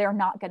 like they're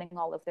not getting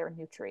all of their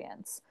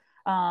nutrients.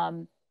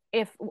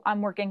 If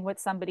I'm working with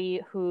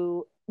somebody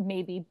who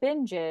maybe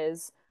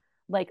binges,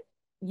 like,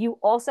 you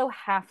also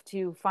have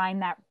to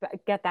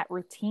get that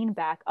routine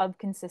back of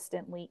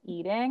consistently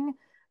eating,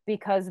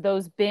 because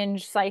those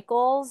binge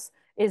cycles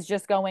is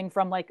just going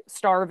from like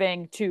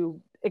starving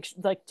to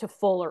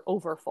full or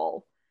over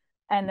full,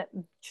 and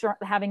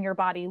having your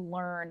body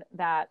learn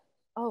that,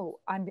 oh,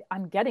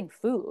 I'm getting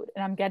food,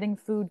 and I'm getting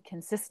food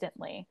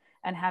consistently,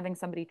 and having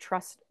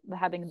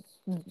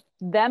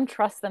them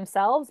trust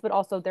themselves, but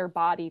also their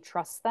body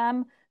trusts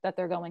them that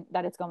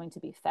it's going to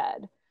be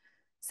fed.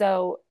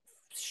 So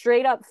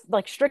straight up,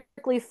 like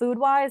strictly food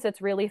wise,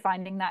 it's really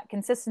finding that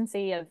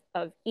consistency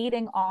of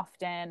eating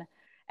often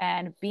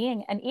and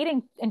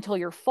eating until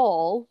you're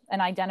full,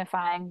 and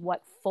identifying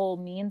what full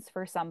means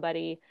for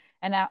somebody,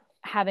 and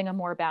having a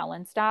more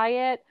balanced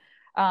diet.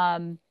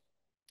 I'm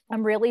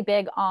really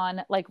big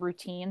on like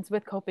routines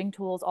with coping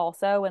tools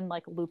also, and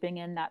like looping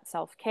in that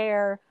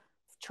self-care,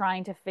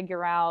 trying to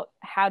figure out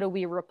how do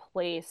we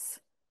replace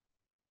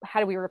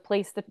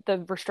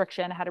the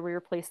restriction, how do we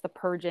replace the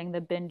purging,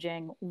 the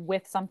binging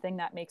with something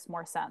that makes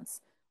more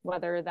sense,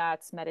 whether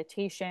that's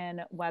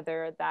meditation,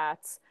 whether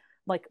that's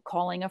like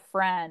calling a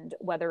friend,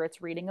 whether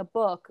it's reading a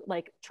book,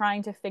 like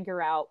trying to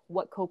figure out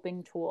what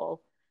coping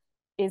tool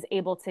is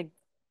able to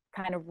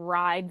kind of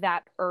ride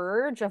that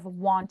urge of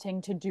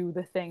wanting to do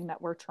the thing that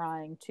we're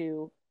trying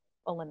to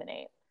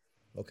eliminate.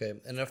 Okay.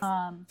 And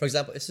for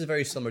example, this is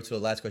very similar to the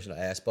last question I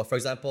asked, but for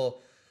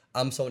example,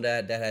 I'm someone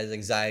that has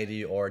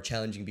anxiety or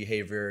challenging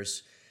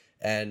behaviors,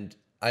 and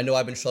I know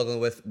I've been struggling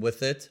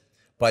with it,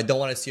 but I don't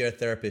want to see a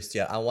therapist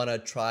yet. I want to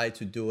try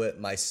to do it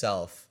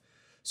myself.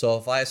 So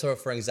if I suffer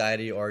for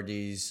anxiety or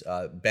these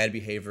bad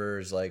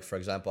behaviors, like for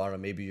example, I don't know,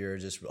 maybe you're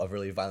just a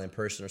really violent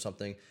person or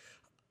something,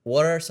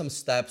 what are some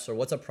steps or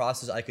what's a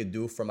process I could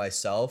do for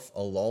myself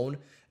alone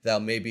that'll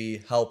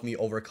maybe help me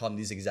overcome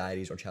these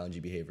anxieties or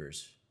challenging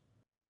behaviors?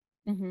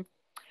 Mm-hmm.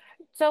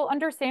 So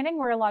understanding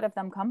where a lot of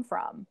them come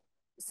from.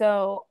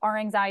 So our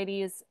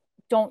anxieties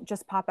don't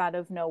just pop out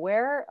of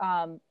nowhere.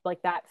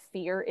 Like that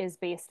fear is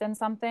based in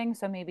something.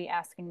 So maybe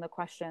asking the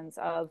questions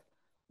of,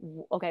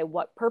 okay,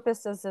 what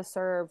purpose does this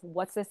serve?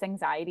 What's this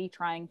anxiety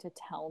trying to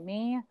tell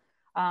me?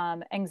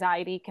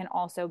 Anxiety can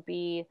also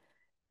be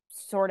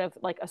sort of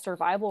like a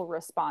survival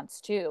response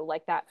too,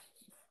 like that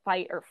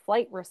fight or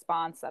flight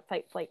response, that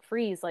fight, flight,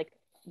 freeze. Like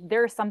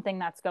there's something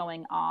that's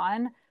going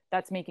on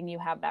that's making you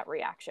have that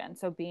reaction.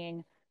 So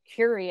being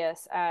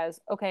curious as,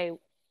 okay,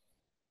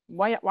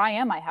 why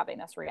am I having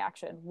this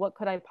reaction? What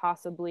could I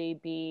possibly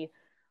be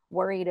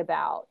worried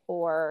about?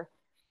 Or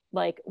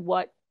like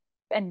what,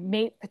 and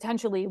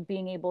potentially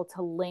being able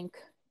to link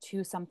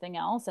to something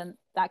else. And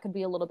that could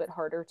be a little bit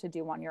harder to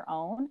do on your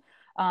own.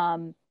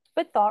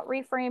 But thought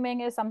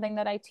reframing is something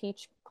that I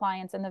teach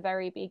clients in the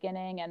very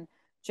beginning. And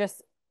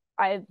just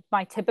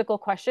my typical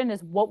question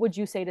is, what would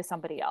you say to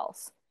somebody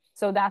else?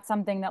 So that's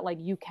something that like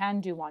you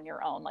can do on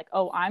your own. Like,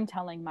 oh, I'm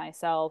telling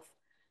myself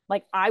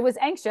Like I was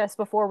anxious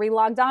before we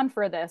logged on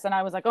for this. And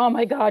I was like, oh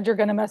my God, you're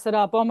going to mess it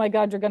up. Oh my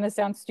God, you're going to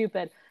sound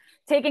stupid.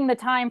 Taking the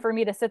time for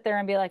me to sit there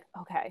and be like,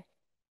 okay,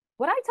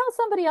 would I tell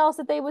somebody else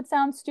that they would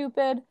sound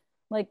stupid?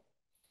 Like,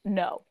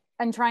 no.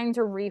 And trying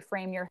to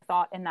reframe your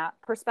thought in that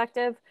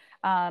perspective.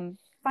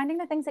 Finding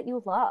the things that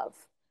you love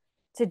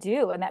to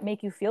do and that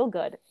make you feel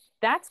good.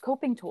 That's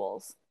coping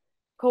tools.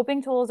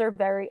 Coping tools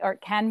are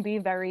can be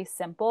very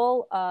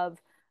simple of,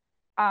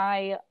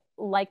 I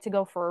like to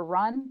go for a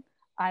run.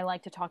 I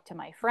like to talk to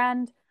my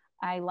friend.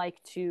 I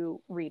like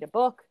to read a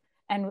book.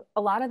 And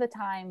a lot of the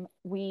time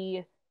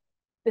we,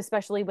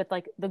 especially with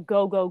like the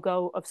go, go,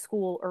 go of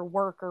school or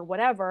work or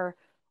whatever,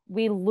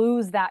 we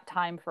lose that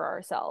time for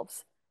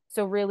ourselves.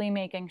 So really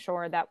making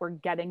sure that we're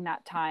getting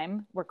that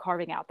time, we're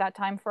carving out that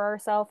time for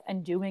ourselves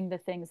and doing the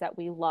things that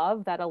we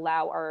love that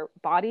allow our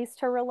bodies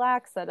to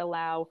relax, that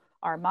allow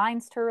our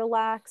minds to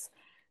relax.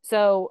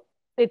 So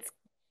it's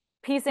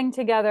piecing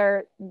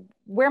together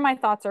where my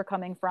thoughts are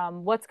coming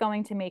from, what's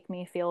going to make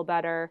me feel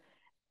better,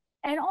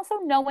 and also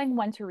knowing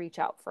when to reach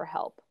out for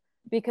help.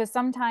 Because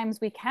sometimes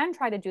we can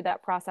try to do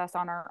that process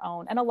on our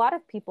own, and a lot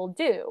of people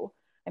do.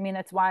 I mean,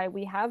 that's why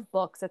we have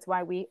books, it's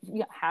why we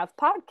have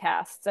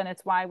podcasts, and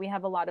it's why we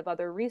have a lot of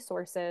other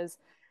resources.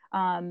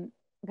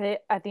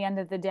 But at the end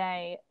of the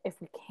day, if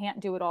we can't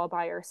do it all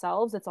by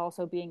ourselves, it's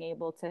also being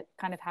able to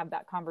kind of have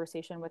that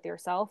conversation with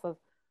yourself of,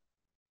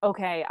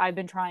 okay, I've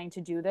been trying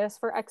to do this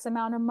for X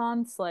amount of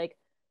months, like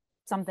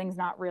something's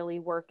not really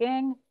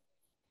working,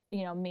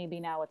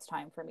 maybe now it's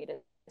time for me to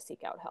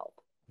seek out help.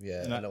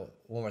 Yeah, and I know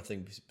one more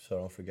thing, so I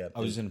don't forget. I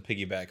was just going to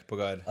piggyback, but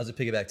go ahead. I was going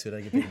to piggyback too,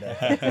 I can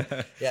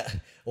piggyback. Yeah,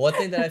 one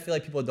thing that I feel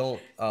like people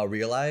don't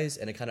realize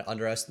and kind of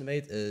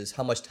underestimate is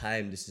how much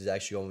time this is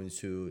actually going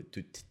to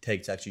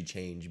take to actually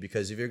change.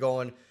 Because if you're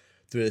going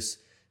through this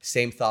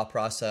same thought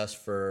process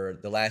for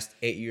the last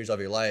 8 years of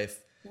your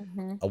life,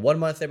 a 1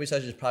 month therapy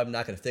session is probably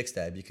not going to fix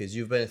that, because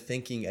you've been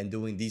thinking and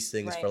doing these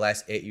things for the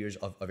last 8 years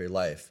of your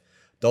life.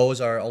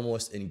 Those are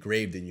almost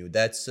engraved in you.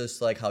 That's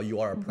just like how you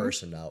are a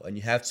person now. And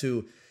you have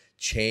to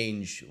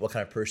change what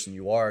kind of person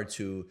you are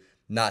to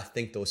not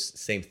think those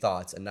same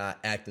thoughts and not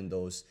act in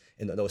those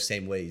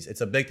same ways. It's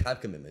a big time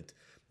commitment.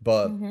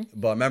 But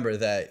remember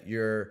that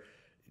you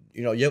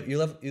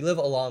live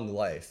a long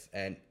life,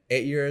 and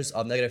 8 years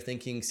of negative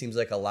thinking seems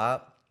like a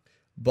lot,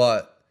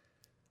 but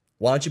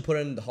why don't you put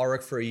in the hard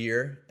work for a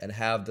year and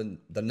have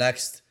the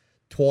next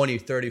 20,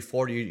 30,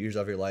 40 years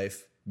of your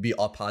life be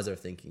all positive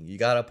thinking? You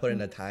got to put in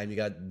the time, you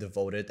got to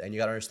devote it, and you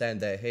got to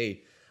understand that,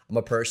 hey, I'm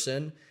a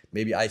person.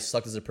 Maybe I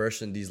sucked as a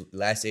person these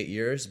last 8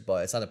 years,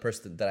 but it's not the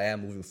person that I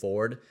am moving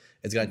forward.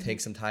 It's going to take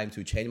some time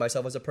to change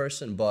myself as a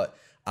person, but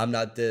I'm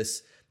not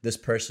this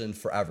person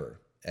forever.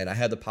 And I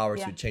have the power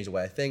to change the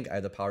way I think. I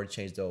have the power to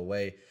change the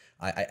way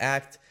I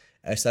act,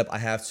 except I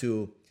have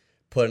to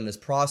put in this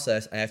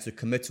process. I have to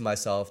commit to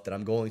myself that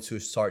I'm going to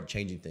start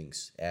changing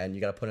things. And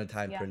you got to put in the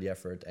time, put in the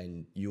effort,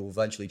 and you'll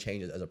eventually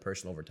change it as a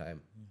person over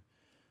time.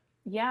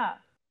 Yeah.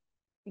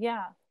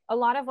 Yeah. A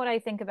lot of what I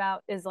think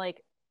about is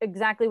like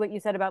exactly what you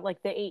said about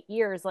like the 8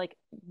 years. Like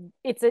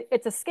it's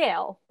a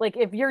scale. Like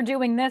if you're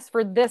doing this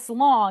for this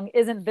long,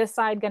 isn't this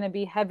side going to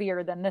be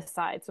heavier than this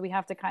side? So we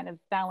have to kind of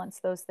balance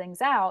those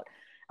things out.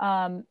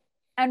 And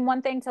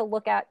one thing to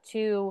look at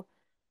too,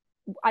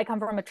 I come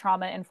from a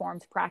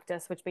trauma-informed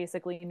practice, which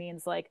basically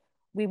means like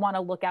we want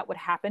to look at what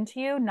happened to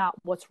you, not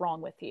what's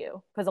wrong with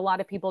you. Because a lot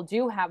of people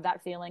do have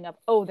that feeling of,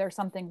 oh, there's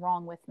something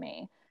wrong with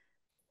me.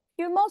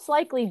 You most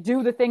likely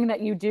do the thing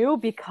that you do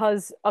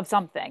because of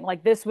something.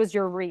 Like this was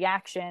your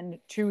reaction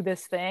to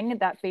this thing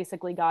that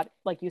basically got,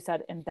 like you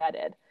said,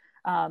 embedded.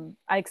 I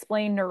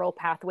explain neural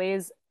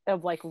pathways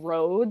of like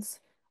roads,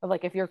 of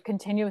like if you're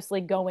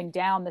continuously going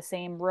down the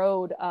same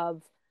road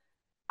of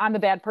I'm a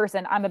bad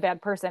person, I'm a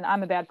bad person,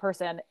 I'm a bad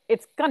person,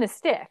 it's going to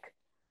stick.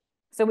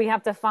 So we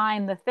have to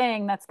find the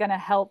thing that's going to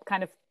help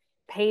kind of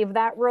pave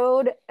that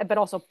road, but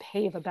also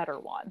pave a better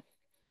one.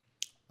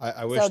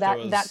 I wish so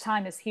that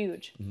time is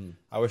huge.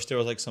 I wish there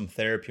was like some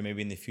therapy.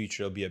 Maybe in the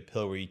future it'll be a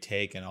pill where you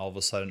take, and all of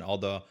a sudden all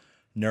the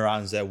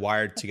neurons that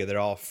wired together are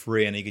all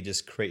free, and you could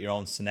just create your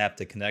own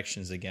synaptic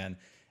connections again.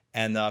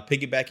 And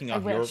piggybacking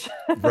off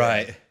your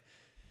right.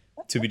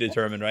 To be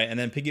determined, right? And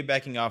then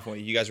piggybacking off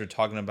what you guys were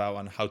talking about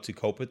on how to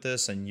cope with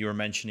this, and you were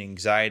mentioning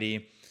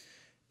anxiety.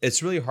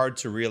 It's really hard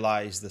to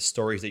realize the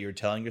stories that you're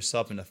telling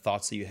yourself and the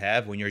thoughts that you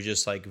have when you're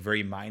just like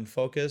very mind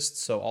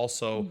focused. So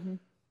also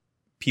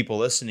people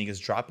listening is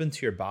drop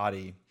into your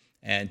body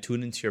and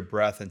tune into your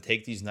breath and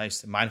take these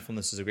nice,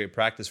 mindfulness is a great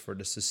practice for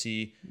this, to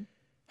see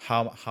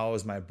how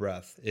is my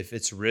breath? If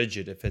it's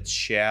rigid, if it's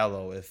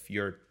shallow, if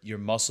your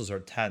muscles are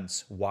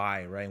tense,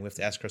 why, right? And we have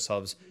to ask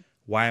ourselves,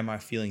 why am I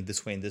feeling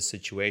this way in this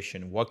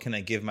situation? What can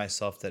I give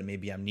myself that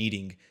maybe I'm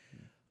needing?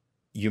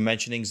 You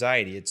mentioned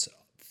anxiety. It's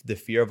the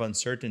fear of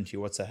uncertainty.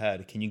 What's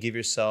ahead? Can you give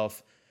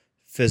yourself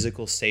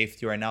physical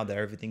safety right now that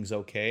everything's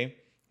okay,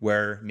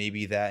 where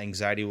maybe that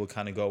anxiety will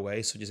kind of go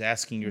away? So just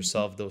asking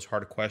yourself those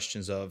hard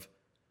questions of,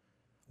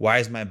 why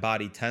is my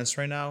body tense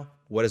right now?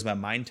 What is my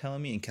mind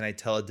telling me? And can I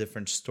tell a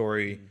different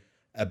story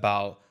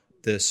about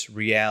this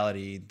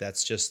reality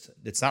that's just,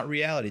 it's not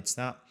reality. It's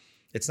not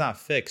it's not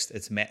fixed.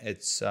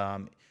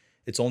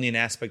 It's only an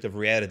aspect of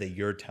reality that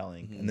you're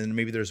telling, and then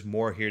maybe there's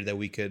more here that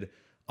we could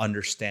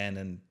understand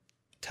and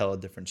tell a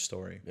different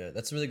story. Yeah,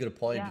 that's a really good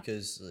point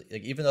because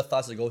like even the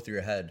thoughts that go through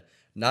your head,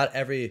 not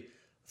every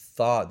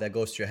thought that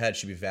goes through your head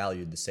should be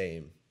valued the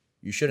same.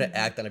 You shouldn't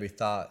act on every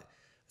thought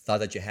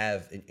that you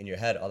have in your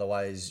head.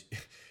 Otherwise,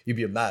 you'd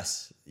be a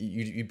mess.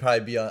 You'd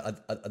probably be a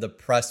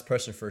depressed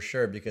person for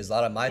sure, because a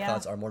lot of my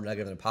thoughts are more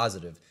negative than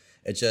positive.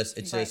 It's just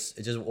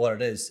what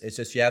it is. It's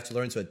just you have to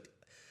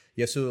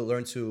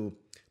learn to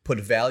put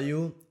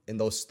value in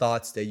those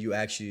thoughts that you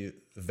actually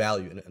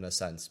value in a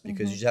sense,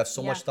 because you just have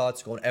so much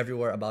thoughts going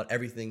everywhere about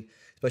everything,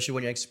 especially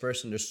when you're an anxious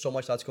person. There's so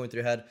much thoughts going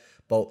through your head,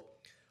 but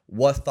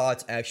what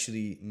thoughts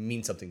actually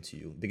mean something to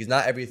you? Because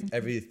not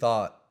every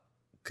thought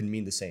can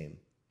mean the same,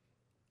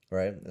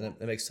 right? And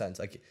that makes sense.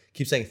 I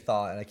keep saying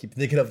thought, and I keep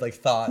thinking of like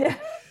thought. Yeah.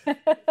 And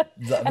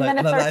then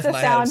it starts to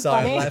sound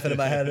funny. I'm laughing in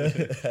my head.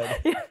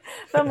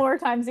 The more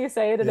times you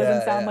say it, it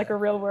doesn't sound like a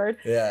real word.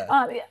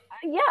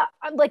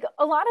 Like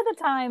a lot of the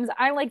times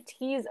I like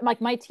tease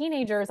like my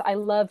teenagers. I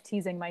love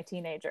teasing my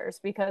teenagers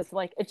because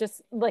like it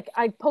just like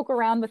I poke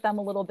around with them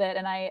a little bit,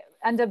 and I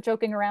end up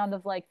joking around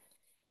of like,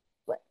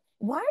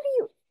 why do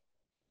you,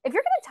 if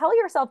you're going to tell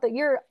yourself that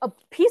you're a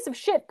piece of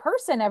shit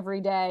person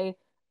every day,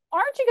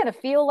 aren't you going to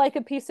feel like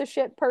a piece of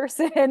shit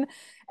person?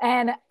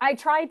 And I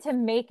try to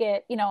make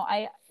it,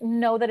 I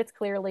know that it's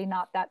clearly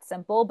not that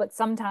simple, but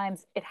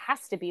sometimes it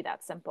has to be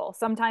that simple.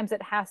 Sometimes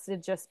it has to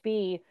just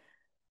be,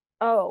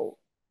 oh,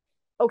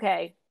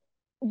 okay,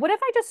 what if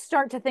I just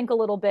start to think a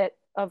little bit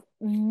of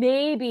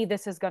maybe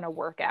this is going to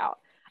work out?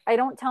 I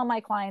don't tell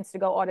my clients to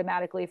go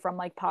automatically from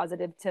like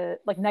positive to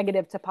like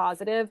negative to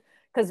positive,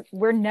 because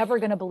we're never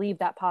going to believe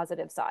that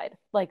positive side.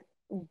 Like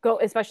go,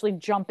 especially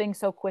jumping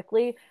so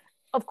quickly.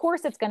 Of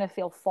course, it's going to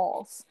feel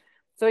false.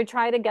 So I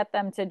try to get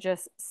them to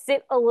just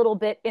sit a little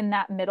bit in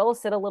that middle,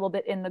 sit a little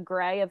bit in the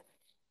gray of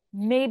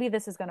maybe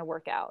this is going to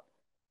work out.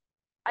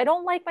 I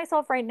don't like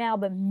myself right now,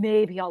 but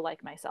maybe I'll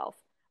like myself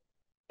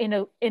in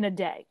a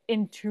day,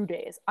 in 2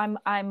 days.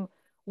 I'm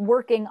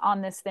working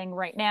on this thing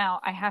right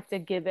now. I have to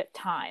give it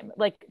time.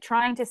 Like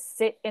trying to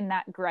sit in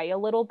that gray a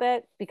little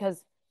bit,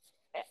 because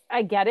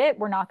I get it.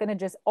 We're not going to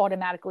just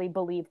automatically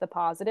believe the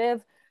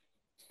positive.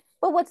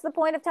 But what's the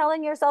point of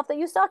telling yourself that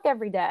you suck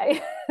every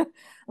day?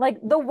 Like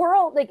the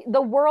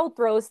world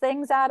throws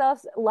things at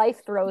us.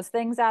 Life throws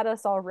things at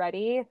us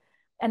already.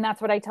 And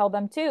that's what I tell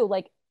them too.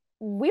 Like,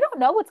 we don't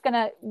know what's going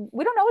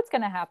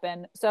to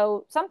happen.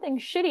 So something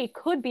shitty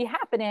could be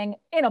happening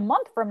in a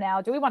month from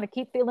now. Do we want to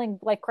keep feeling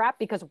like crap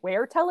because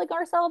we're telling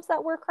ourselves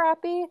that we're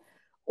crappy?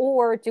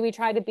 Or do we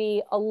try to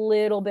be a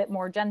little bit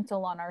more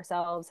gentle on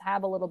ourselves,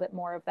 have a little bit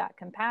more of that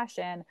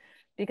compassion?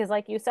 Because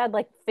like you said,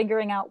 like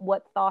figuring out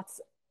what thoughts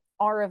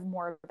are of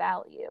more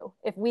value.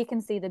 If we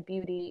can see the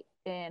beauty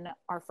in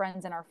our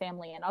friends and our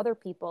family and other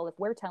people, if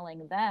we're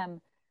telling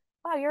them,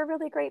 wow, you're a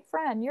really great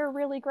friend, you're a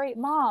really great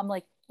mom,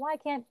 like why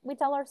can't we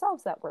tell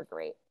ourselves that we're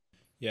great?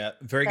 Yeah,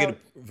 very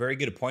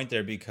good point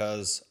there,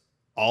 because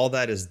all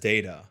that is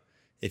data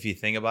if you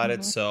think about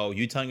it. So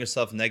you telling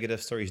yourself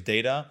negative stories,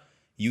 data,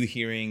 you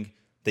hearing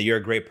that you're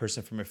a great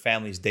person from your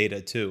family's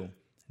data too.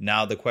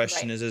 Now the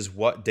question is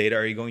what data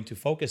are you going to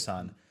focus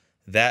on?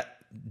 That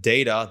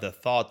data, the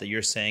thought that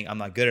you're saying I'm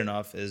not good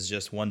enough, is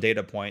just one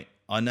data point,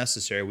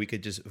 unnecessary. We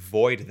could just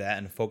void that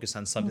and focus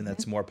on something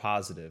that's more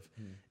positive.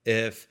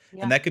 And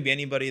that could be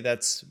anybody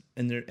that's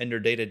in their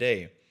day to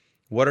day.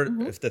 What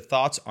are if the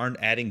thoughts aren't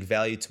adding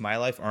value to my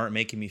life, aren't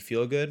making me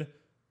feel good,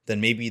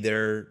 then maybe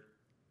they're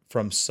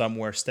from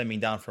somewhere stemming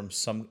down from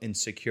some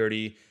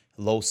insecurity,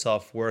 low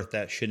self-worth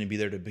that shouldn't be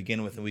there to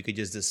begin with, and we could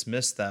just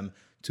dismiss them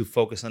to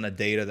focus on a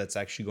data that's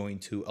actually going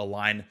to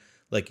align,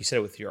 like you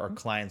said, with our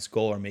client's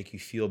goal or make you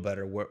feel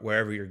better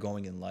wherever you're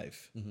going in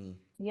life.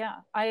 Yeah,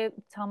 I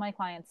tell my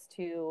clients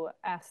to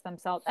ask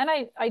themselves, and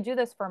I do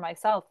this for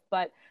myself,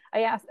 but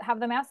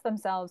have them ask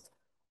themselves,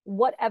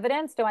 what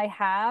evidence do I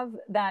have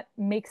that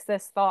makes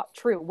this thought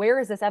true? Where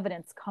is this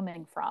evidence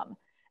coming from?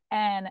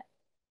 And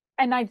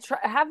I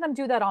have them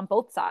do that on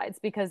both sides,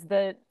 because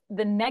the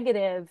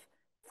negative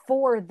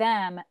for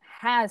them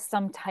has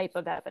some type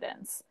of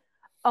evidence.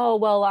 Oh,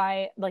 well,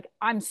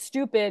 I'm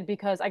stupid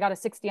because I got a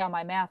 60 on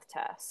my math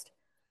test.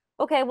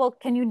 Okay, well,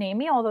 can you name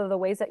me all of the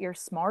ways that you're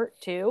smart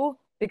too?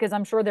 Because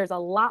I'm sure there's a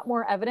lot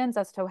more evidence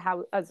as to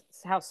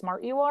how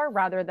smart you are,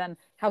 rather than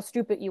how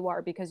stupid you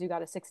are because you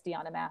got a 60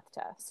 on a math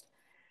test.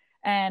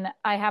 And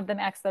I have them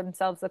ask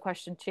themselves the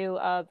question too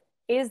of,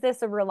 is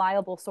this a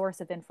reliable source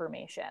of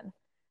information?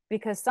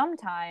 Because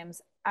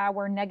sometimes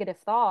our negative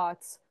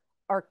thoughts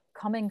are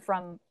coming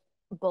from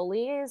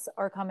bullies,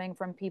 are coming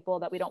from people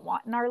that we don't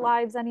want in our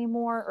lives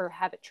anymore or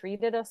haven't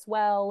treated us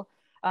well.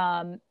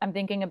 I'm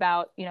thinking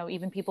about,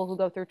 even people who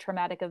go through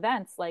traumatic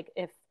events. Like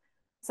if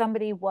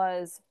somebody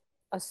was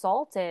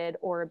assaulted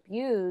or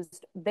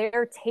abused,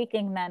 they're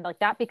taking then, like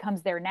that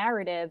becomes their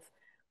narrative.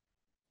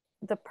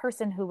 The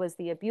person who was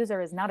the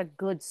abuser is not a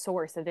good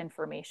source of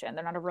information.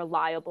 They're not a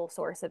reliable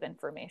source of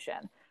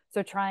information.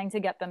 So trying to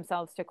get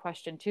themselves to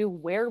question too,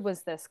 where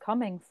was this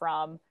coming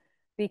from?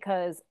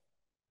 Because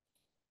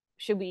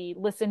should we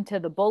listen to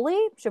the bully?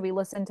 Should we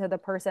listen to the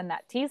person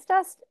that teased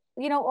us,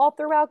 all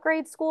throughout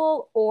grade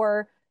school?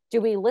 Or do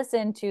we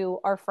listen to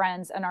our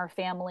friends and our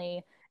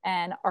family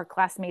and our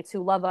classmates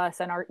who love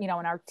us and and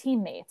our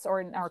teammates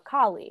or our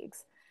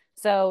colleagues?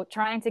 So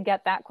trying to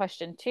get that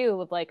question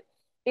too of like,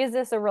 is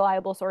this a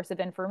reliable source of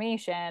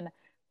information?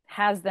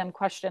 Has them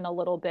question a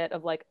little bit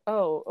of like,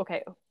 oh,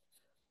 okay,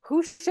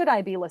 who should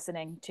I be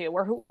listening to?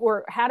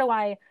 Or how do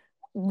I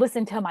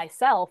listen to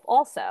myself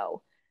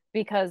also?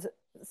 Because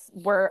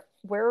we're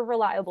a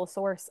reliable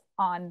source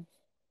on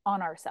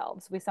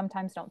ourselves. We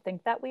sometimes don't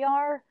think that we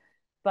are,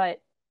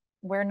 but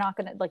we're not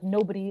going to, like,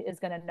 nobody is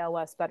going to know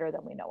us better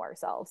than we know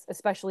ourselves,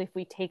 especially if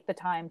we take the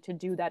time to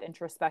do that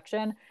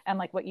introspection. And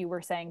like what you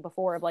were saying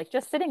before of like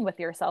just sitting with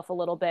yourself a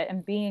little bit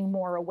and being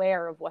more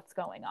aware of what's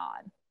going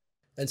on.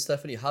 And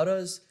Stephanie, how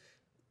does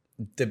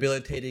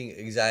debilitating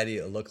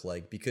anxiety look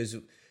like? Because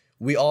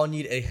we all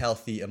need a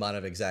healthy amount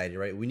of anxiety,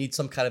 right? We need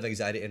some kind of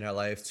anxiety in our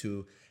life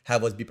to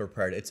have us be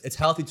prepared. It's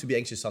healthy to be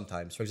anxious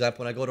sometimes. For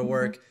example, when I go to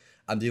work,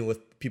 I'm dealing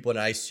with people in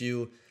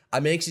ICU.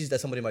 I'm anxious that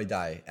somebody might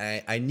die.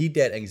 And I need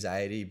that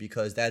anxiety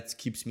because that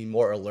keeps me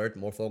more alert,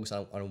 more focused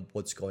on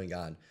what's going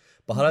on.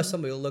 But how does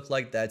somebody look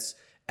like that's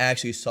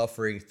actually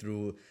suffering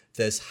through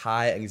this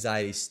high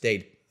anxiety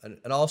state? And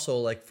also,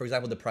 like, for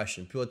example,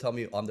 depression. People tell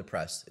me, oh, I'm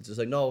depressed. It's just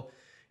like, no,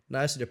 not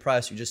necessarily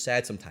depressed. You're just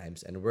sad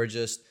sometimes. And we're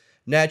just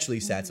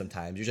naturally sad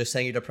sometimes. You're just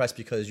saying you're depressed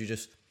because you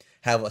just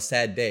have a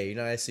sad day. You're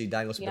not necessarily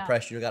diagnosed with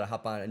depression. You don't got to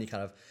hop on any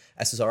kind of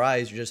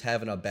SSRIs. You're just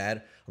having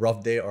a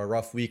rough day or a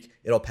rough week.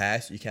 It'll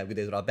pass. You can't have good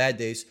days without bad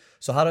days.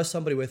 So how does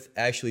somebody with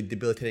actually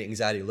debilitating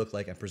anxiety look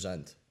like and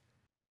present?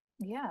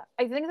 Yeah,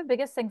 I think the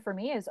biggest thing for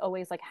me is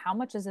always like, how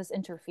much is this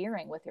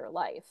interfering with your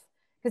life?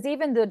 Because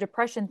even the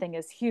depression thing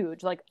is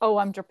huge. Like, oh,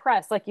 I'm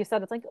depressed. Like you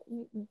said, it's like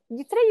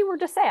today you were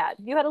just sad.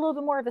 You had a little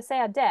bit more of a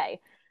sad day.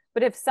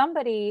 But if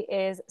somebody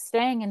is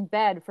staying in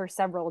bed for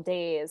several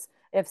days,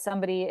 if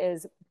somebody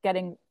is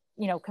getting,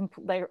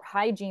 their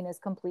hygiene is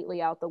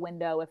completely out the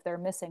window, if they're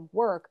missing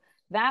work,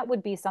 that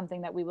would be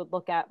something that we would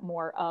look at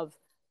more of,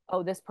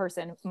 oh, this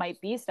person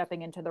might be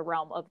stepping into the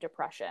realm of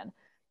depression.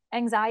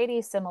 Anxiety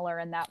is similar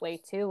in that way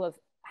too, of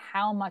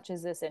how much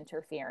is this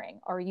interfering?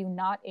 Are you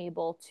not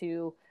able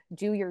to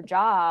do your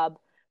job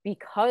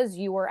because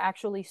you were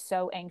actually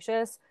so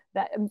anxious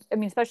that, I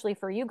mean, especially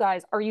for you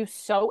guys, are you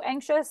so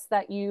anxious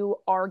that you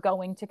are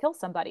going to kill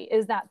somebody?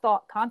 Is that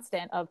thought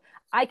constant of,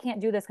 I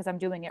can't do this because I'm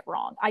doing it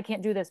wrong. I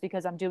can't do this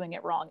because I'm doing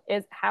it wrong.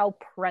 Is how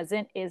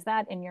present is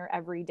that in your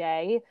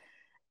everyday?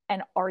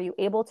 And are you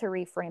able to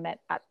reframe it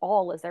at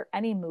all? Is there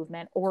any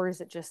movement, or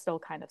is it just still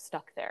kind of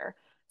stuck there?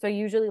 So I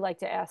usually like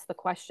to ask the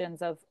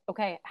questions of,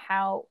 okay,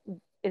 how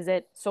is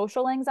it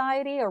social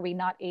anxiety? Are we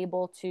not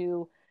able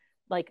to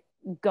like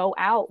go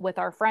out with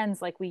our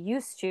friends like we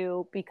used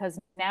to because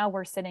now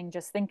we're sitting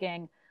just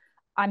thinking,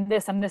 I'm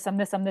this, I'm this, I'm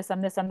this, I'm this,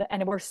 I'm this, I'm this,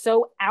 and we're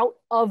so out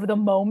of the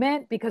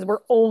moment because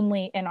we're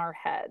only in our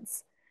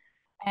heads.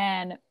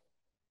 And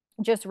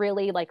just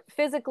really like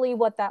physically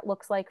what that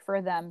looks like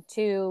for them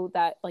too,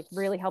 that like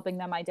really helping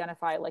them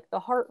identify like the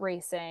heart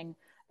racing,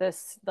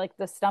 this like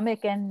the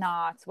stomach in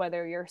knots,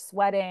 whether you're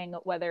sweating,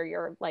 whether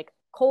you're like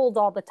cold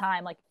all the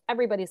time, like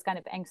everybody's kind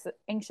of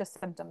anxious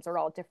symptoms are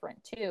all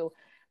different too.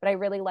 But I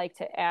really like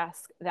to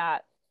ask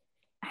that,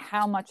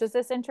 how much is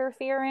this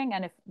interfering?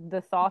 And if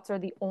the thoughts are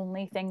the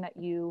only thing that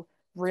you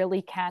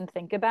really can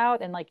think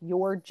about, and like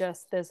you're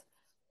just this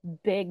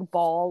big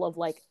ball of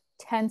like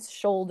tense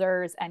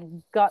shoulders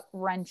and gut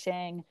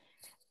wrenching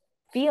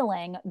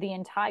feeling the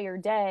entire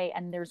day,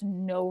 and there's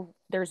no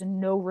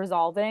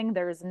resolving,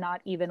 there's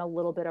not even a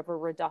little bit of a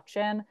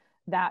reduction,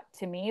 that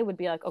to me would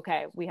be like,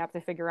 okay, we have to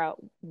figure out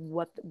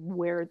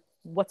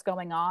what's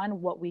going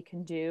on, what we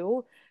can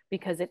do,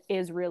 because it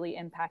is really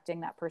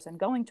impacting that person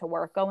going to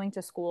work, going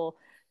to school,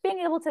 being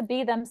able to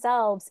be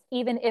themselves,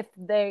 even if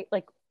they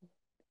like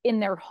in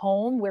their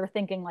home, we're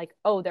thinking like,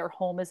 oh, their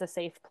home is a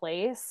safe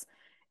place.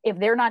 If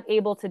they're not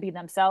able to be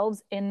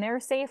themselves in their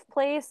safe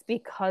place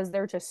because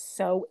they're just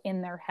so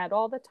in their head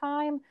all the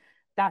time,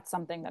 that's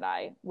something that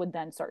I would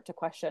then start to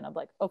question of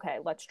like, okay,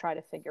 let's try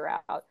to figure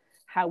out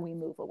how we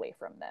move away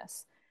from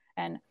this.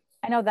 And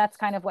I know that's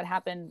kind of what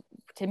happened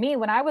to me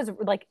when I was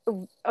like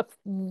a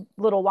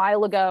little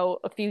while ago,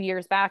 a few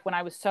years back, when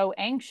I was so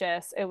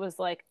anxious. It was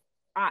like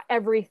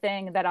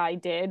everything that I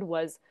did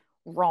was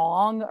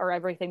wrong, or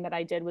everything that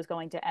I did was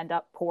going to end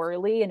up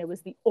poorly. And it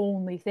was the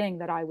only thing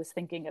that I was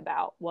thinking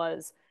about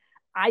was,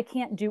 I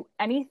can't do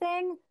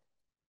anything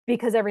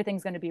because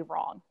everything's going to be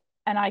wrong.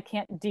 And I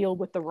can't deal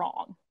with the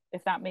wrong,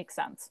 if that makes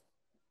sense.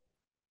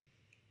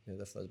 Yeah,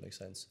 that does make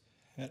sense.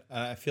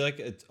 I feel like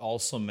it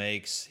also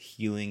makes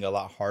healing a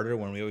lot harder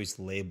when we always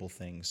label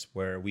things,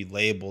 where we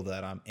label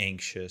that I'm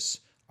anxious,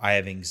 I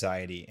have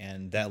anxiety,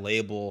 and that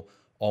label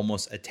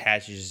almost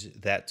attaches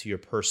that to your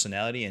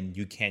personality, and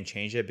you can't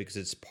change it because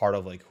it's part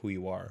of like who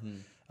you are.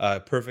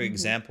 Perfect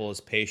example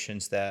is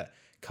patients that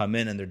come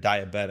in and they're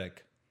diabetic.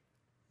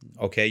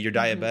 Okay, you're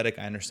diabetic.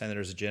 I understand that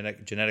there's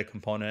a genetic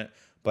component,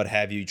 but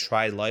have you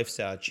tried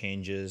lifestyle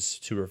changes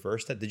to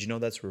reverse that? Did you know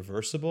that's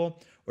reversible?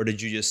 Or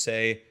did you just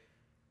say,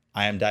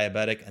 I am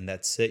diabetic, and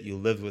that's it. You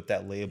live with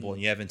that label,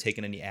 and you haven't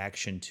taken any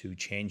action to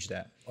change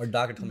that. Or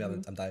doctor told me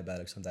I'm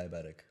diabetic, so I'm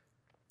diabetic.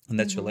 And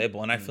that's your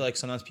label. And I feel like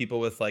sometimes people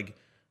with like,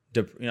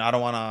 I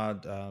don't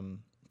want to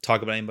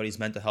talk about anybody's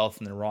mental health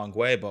in the wrong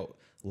way, but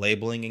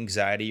labeling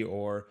anxiety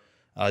or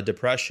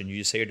depression, you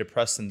just say you're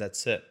depressed and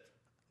that's it.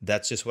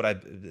 That's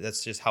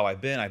just how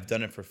I've been. I've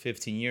done it for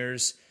 15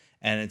 years.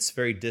 And it's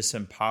very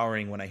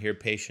disempowering when I hear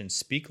patients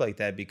speak like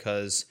that,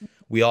 because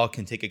we all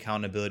can take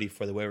accountability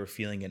for the way we're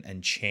feeling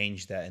and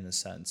change that in a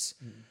sense.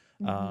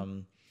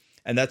 And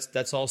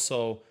that's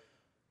also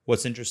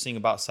what's interesting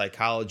about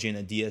psychology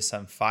and the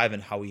DSM-5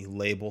 and how we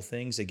label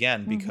things,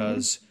 again,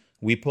 because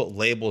we put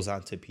labels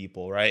onto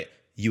people, right?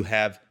 You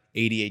have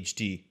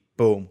ADHD,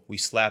 boom, we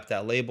slap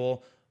that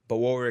label. But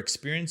what we're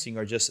experiencing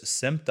are just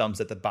symptoms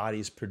that the body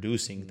is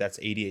producing. That's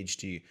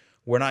ADHD.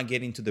 We're not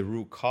getting to the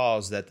root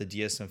cause that the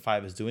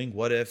DSM-5 is doing.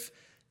 What if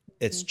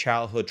it's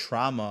childhood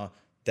trauma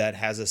that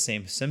has the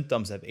same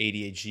symptoms of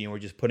ADHD, and we're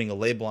just putting a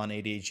label on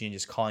ADHD and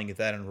just calling it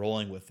that and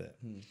rolling with it?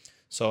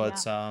 So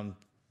it's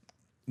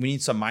we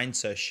need some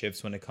mindset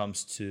shifts when it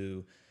comes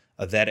to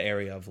that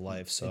area of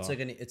life. So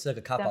it's like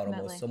a cop out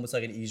almost. It's almost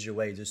like an easier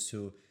way just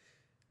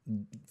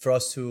for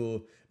us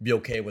to be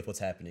okay with what's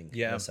happening.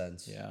 In a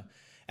sense. Yeah.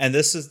 And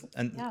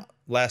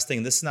last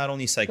thing, this is not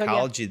only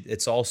psychology,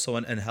 it's also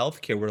in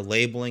healthcare. We're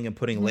labeling and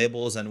putting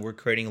labels, and we're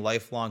creating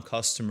lifelong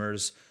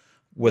customers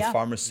with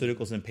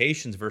pharmaceuticals and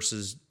patients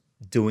versus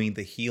doing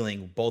the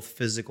healing, both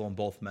physical and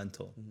both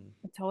mental.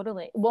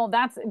 Totally. Well,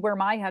 that's where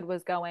my head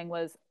was going,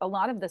 was a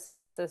lot of this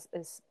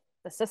is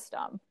the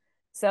system.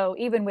 So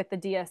even with the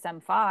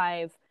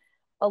DSM-5,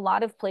 a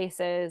lot of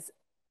places,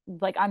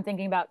 like I'm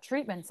thinking about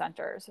treatment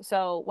centers.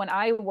 So when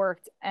I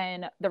worked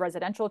in the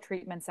residential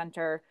treatment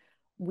center,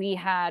 we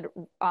had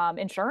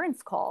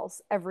insurance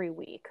calls every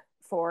week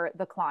for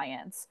the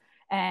clients.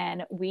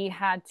 And we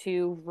had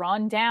to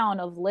run down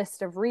a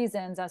list of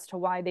reasons as to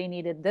why they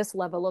needed this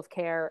level of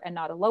care and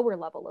not a lower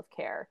level of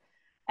care.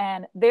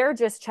 And they're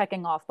just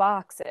checking off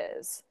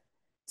boxes.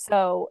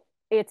 So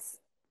it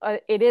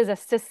is a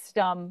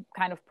system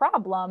kind of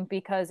problem,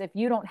 because if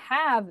you don't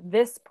have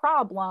this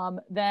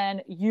problem,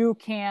 then you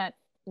can't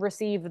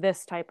receive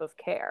this type of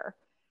care.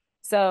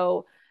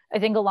 So I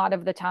think a lot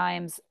of the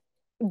times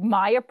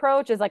my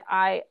approach is like,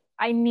 I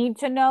need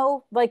to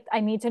know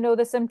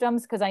the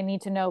symptoms, because I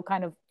need to know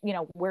kind of,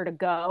 where to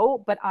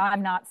go, but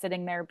I'm not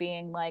sitting there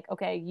being like,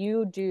 okay,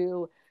 you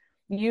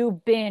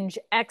binge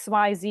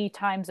XYZ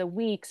times a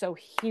week, so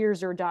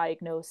here's your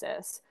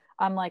diagnosis.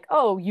 I'm like,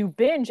 oh, you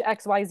binge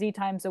XYZ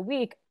times a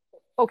week.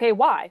 Okay,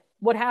 why?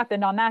 What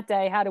happened on that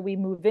day? How do we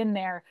move in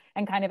there?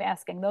 And kind of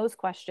asking those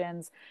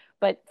questions.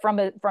 But from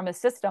a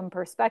system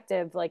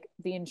perspective, like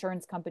the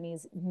insurance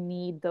companies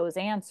need those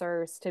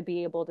answers to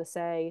be able to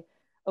say,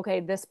 okay,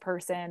 this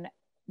person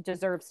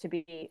deserves to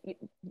be.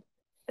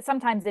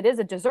 Sometimes it is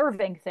a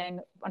deserving thing,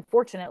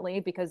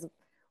 unfortunately, because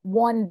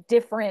one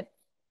different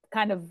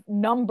kind of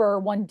number,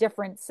 one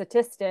different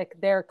statistic,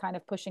 they're kind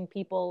of pushing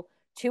people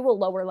to a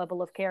lower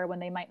level of care when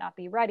they might not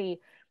be ready.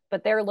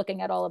 But they're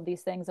looking at all of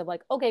these things of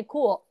like, okay,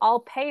 cool,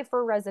 I'll pay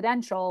for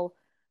residential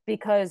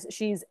because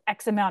she's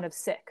X amount of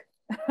sick.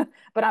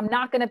 But I'm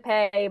not going to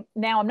pay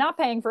now. I'm not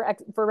paying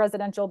for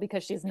residential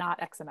because she's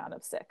not X amount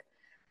of sick.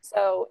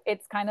 So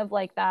it's kind of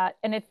like that.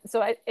 And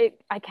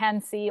I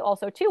can see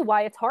also too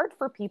why it's hard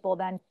for people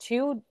then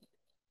to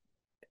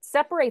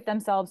separate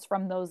themselves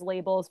from those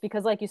labels,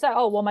 because like you said,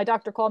 oh, well, my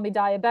doctor called me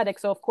diabetic,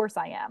 so of course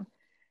I am.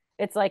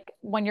 It's like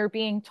when you're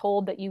being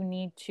told that you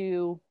need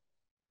to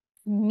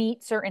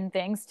meet certain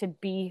things to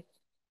be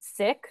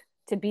sick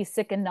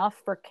enough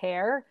for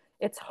care,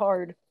 it's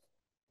hard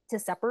to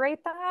separate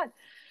that.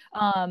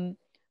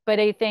 But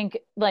I think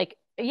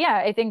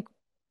I think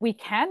we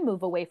can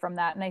move away from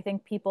that. And I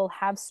think people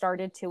have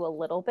started to a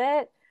little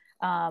bit.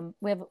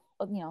 We have,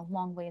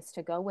 long ways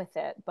to go with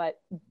it, but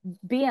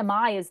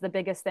BMI is the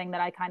biggest thing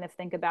that I kind of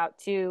think about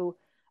too.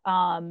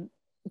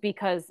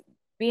 Because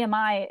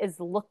BMI is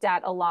looked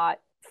at a lot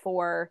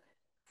for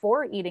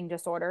eating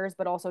disorders,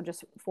 but also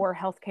just for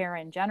healthcare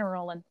in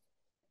general. And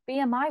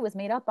BMI was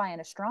made up by an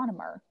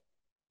astronomer.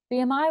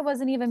 BMI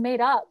wasn't even made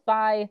up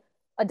by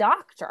a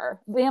doctor.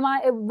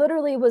 BMI, it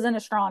literally was an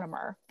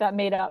astronomer that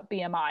made up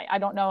BMI. I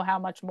don't know how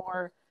much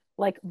more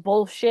like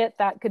bullshit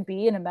that could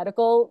be in a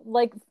medical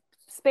like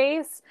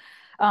space.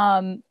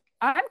 I'm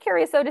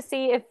curious though to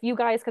see if you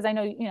guys, because I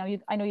know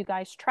you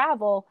guys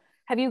travel.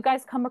 Have you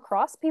guys come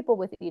across people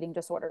with eating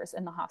disorders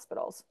in the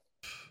hospitals?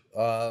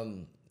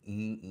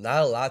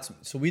 Not a lot.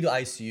 So we do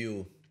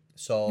ICU.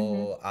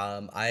 So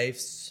I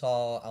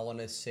saw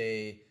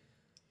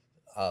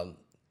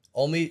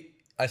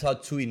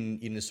two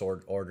eating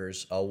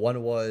disorders.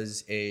 One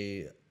was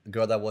a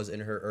girl that was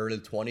in her early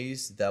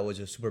 20s that was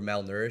just super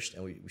malnourished,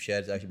 and she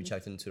had to actually be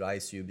checked into the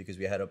ICU because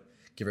we had to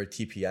give her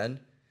TPN.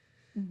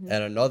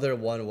 And another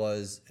one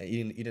was an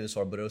eating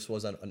disorder, but it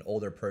was an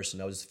older person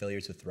that was just failure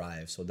to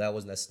thrive. So that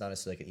was not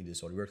necessarily like an eating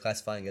disorder. We were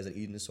classifying it as an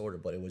eating disorder,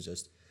 but it was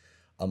just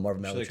more of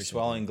a malnutrition. Like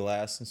swallowing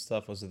glass and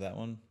stuff. Was it that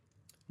one?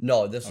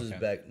 No, this was Okay.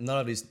 back. None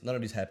of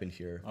these happened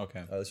here.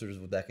 Okay. This was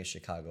back in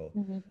Chicago.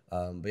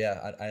 But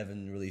yeah, I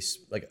haven't really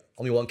like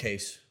only one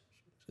case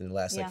in the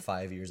last like Yeah.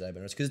 5 years I've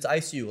been because it's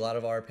ICU. A lot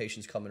of our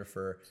patients come in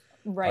for are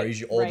Right,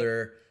 usually right.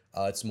 older.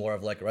 It's more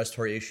of like a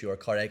respiratory issue or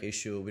cardiac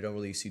issue. We don't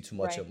really see too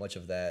much Right.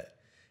 of that.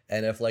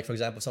 And if like for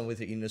example someone with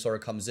an eating disorder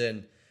comes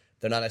in,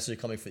 they're not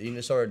necessarily coming for the eating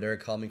disorder. They're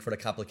coming for the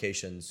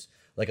complications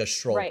like a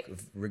stroke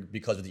Right.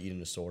 because of the eating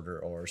disorder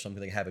or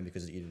something that happened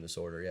because of the eating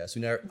disorder. Yeah.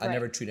 So I Right.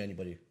 never treat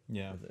anybody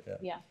Yeah. with it.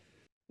 Yeah.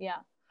 Yeah.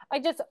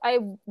 Yeah. I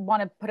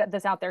want to put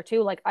this out there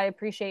too. Like, I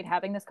appreciate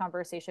having this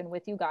conversation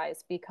with you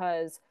guys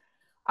because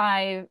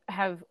I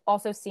have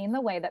also seen the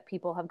way that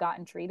people have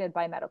gotten treated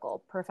by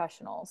medical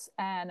professionals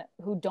and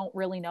who don't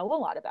really know a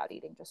lot about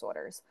eating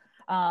disorders.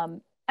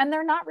 And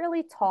they're not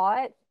really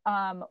taught.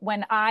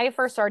 When I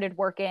first started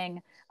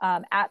working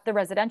at the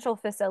residential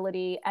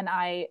facility, and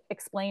I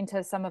explained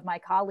to some of my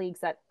colleagues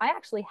that I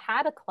actually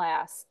had a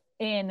class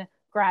in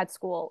grad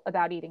school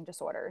about eating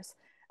disorders.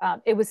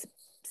 It was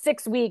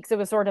 6 weeks, it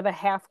was sort of a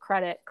half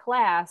credit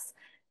class.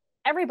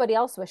 Everybody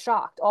else was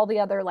shocked. All the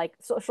other like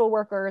social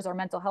workers or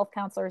mental health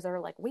counselors are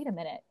like, wait a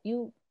minute,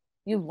 you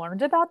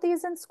learned about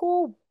these in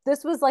school?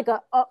 This was like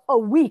a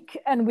week,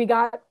 and we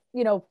got,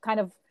 kind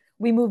of,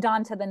 we moved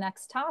on to the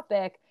next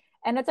topic.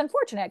 And it's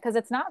unfortunate because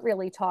it's not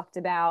really talked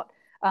about.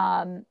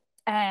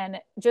 And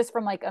just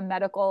from like a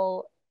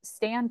medical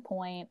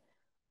standpoint,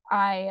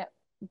 I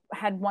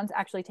had once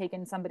actually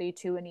taken somebody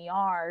to an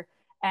ER,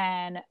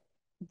 and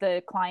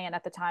the client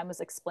at the time was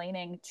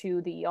explaining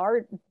to the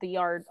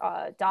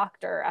ER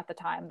doctor at the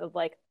time of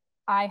like,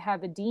 I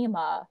have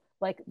edema,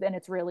 like, and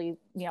it's really,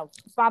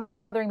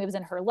 bothering me. It was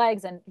in her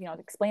legs, and,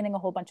 explaining a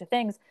whole bunch of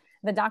things.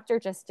 The doctor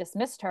just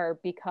dismissed her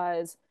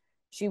because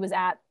she was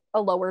at a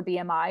lower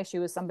BMI. She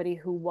was somebody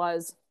who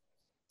was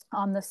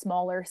on the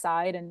smaller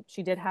side, and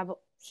she did have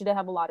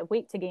a lot of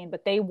weight to gain,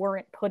 but they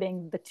weren't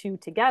putting the two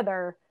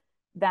together,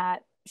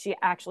 that she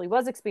actually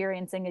was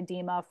experiencing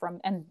edema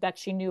and that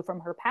she knew from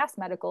her past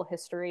medical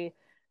history,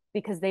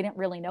 because they didn't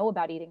really know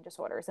about eating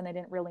disorders, and they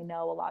didn't really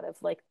know a lot of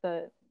like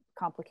the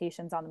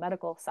complications on the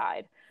medical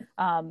side.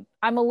 I'm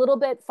a little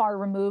bit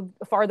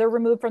farther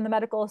removed from the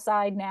medical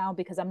side now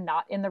because I'm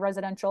not in the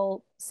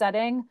residential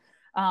setting.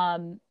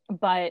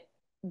 But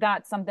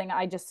that's something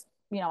I just,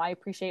 I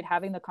appreciate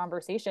having the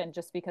conversation,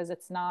 just because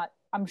it's not,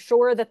 I'm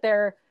sure that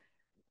they're,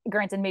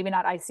 granted maybe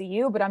not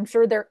ICU, but I'm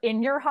sure they're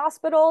in your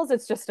hospitals.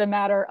 It's just a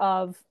matter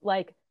of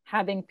like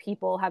having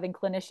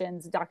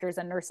clinicians, doctors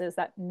and nurses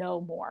that know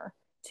more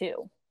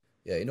too.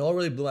 Yeah. You know what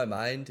really blew my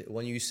mind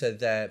when you said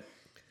that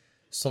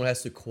someone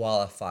has to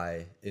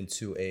qualify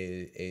into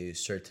a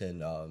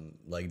certain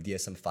like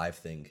DSM-5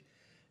 thing.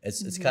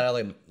 It's kind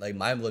of like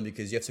mind blowing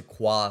because you have to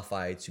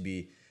qualify to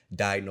be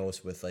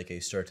diagnosed with like a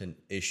certain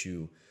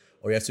issue,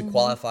 or you have to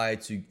qualify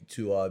to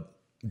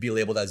be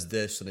labeled as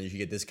this, so then you can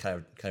get this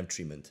kind of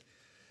treatment.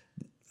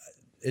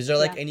 Is there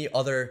like any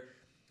other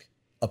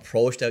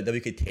approach that we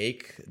could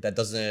take that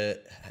doesn't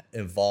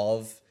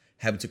involve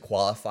having to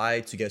qualify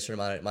to get a certain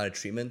amount of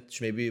treatment?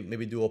 Should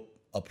maybe do a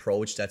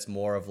approach that's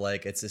more of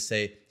like, it's to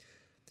say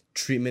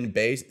treatment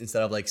based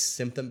instead of like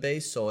symptom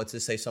based. So let's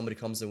just say somebody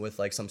comes in with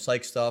like some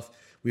psych stuff.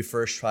 We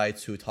first try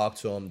to talk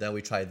to them, then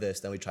we try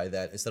this, then we try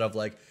that, instead of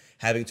like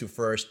having to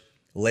first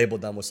label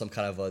them with some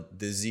kind of a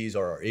disease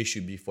or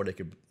issue before they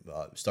could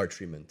start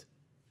treatment.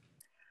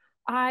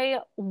 I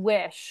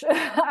wish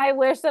I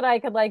wish that I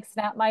could like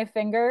snap my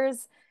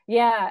fingers,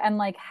 yeah, and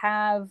like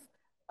have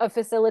a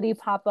facility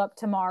pop up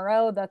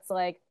tomorrow that's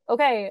like,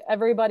 okay,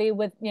 everybody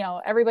with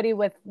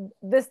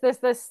this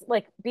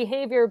like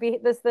behavior,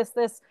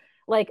 this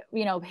like,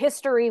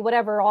 history,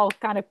 whatever, all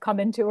kind of come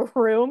into a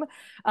room.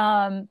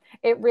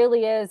 It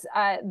really is,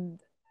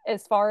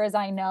 as far as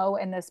I know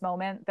in this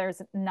moment,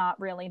 there's not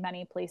really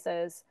many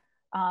places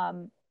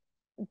um,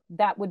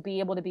 that would be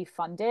able to be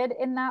funded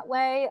in that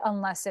way,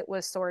 unless it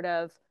was sort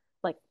of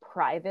like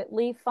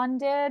privately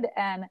funded,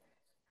 and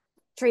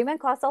treatment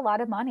costs a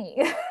lot of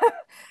money.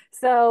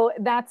 So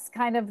that's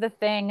kind of the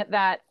thing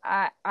that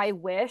I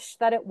wish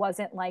that it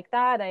wasn't like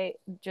that. I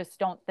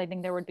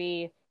think there would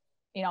be,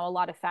 a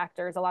lot of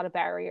factors, a lot of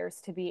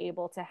barriers to be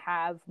able to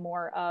have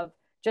more of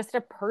just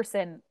a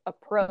person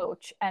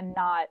approach, and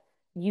not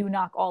you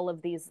knock all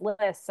of these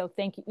lists. So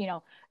thank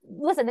you.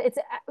 Listen, it's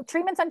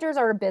treatment centers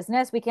are a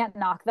business. We can't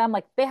knock them.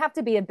 Like, they have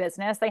to be a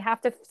business. They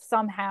have to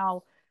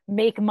somehow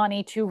make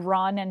money to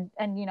run, and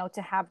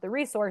to have the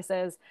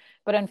resources.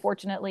 But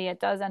unfortunately, it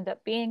does end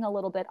up being a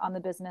little bit on the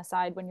business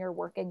side when you're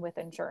working with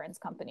insurance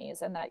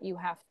companies, and that you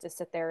have to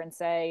sit there and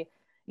say,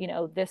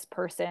 this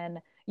person,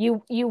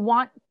 you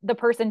want the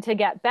person to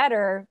get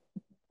better,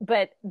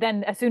 but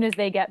then as soon as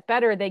they get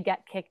better, they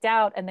get kicked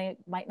out, and they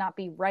might not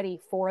be ready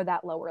for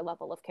that lower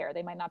level of care.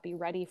 They might not be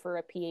ready for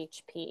a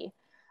PHP.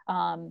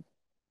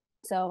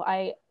 So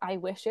I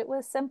wish it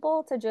was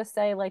simple to just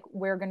say, like,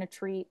 we're going to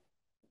treat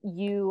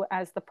you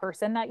as the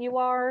person that you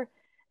are,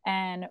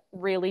 and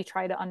really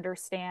try to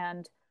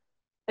understand,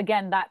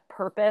 again, that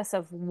purpose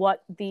of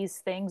what these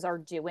things are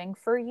doing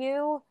for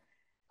you.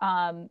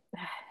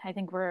 I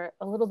think we're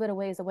a little bit of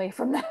ways away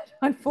from that,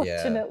 Yeah.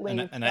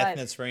 unfortunately. And I think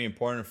it's very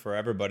important for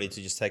everybody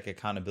to just take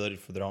accountability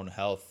for their own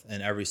health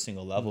in every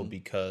single level,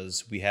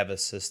 because we have a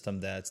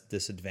system that's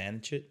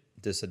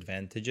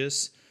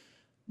disadvantageous.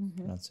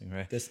 Not saying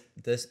right. This.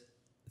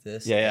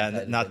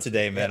 Yeah, not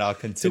today, man. I'll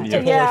continue.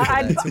 Yeah,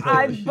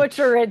 I'd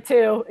butcher it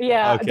too.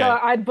 Yeah, Okay. no,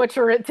 I'd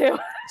butcher it too.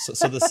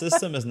 So the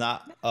system is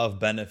not of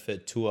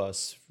benefit to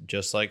us,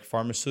 just like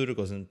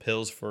pharmaceuticals and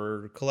pills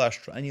for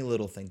cholesterol, any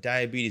little thing,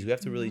 diabetes. We have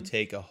to really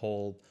take a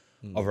hold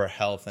of our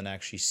health and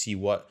actually see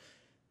what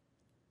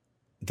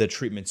the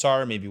treatments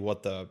are, maybe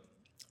what the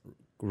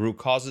root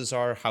causes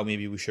are, how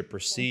maybe we should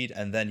proceed,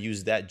 and then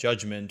use that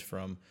judgment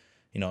from,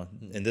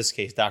 in this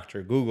case,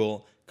 Dr.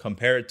 Google,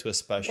 compare it to a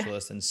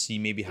specialist and see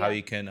maybe how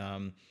you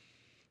can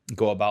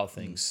go about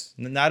things,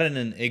 not in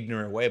an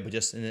ignorant way, but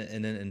just in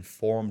an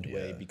informed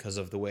way, because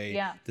of the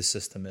way the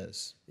system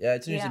is. Yeah,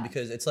 it's interesting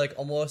because it's like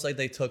almost like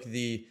they took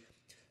the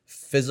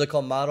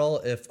physical model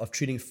of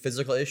treating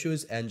physical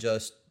issues and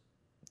just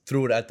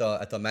threw it at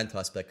the mental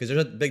aspect, because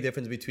there's a big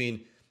difference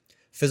between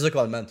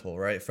physical and mental,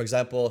 right? For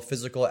example,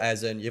 physical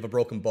as in you have a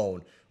broken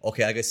bone.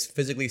 Okay, I guess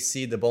physically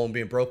see the bone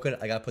being broken,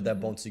 I gotta put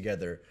that bone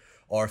together.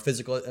 Or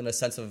physical in a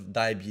sense of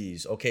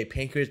diabetes. Okay,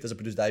 pancreas doesn't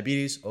produce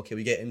diabetes. Okay,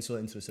 we get insulin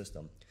into the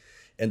system.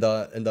 In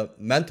the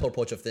mental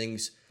approach of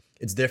things,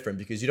 it's different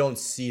because you don't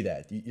see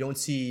that. You don't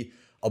see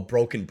a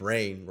broken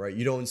brain, right?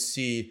 You don't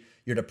see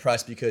you're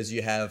depressed because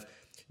you have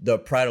the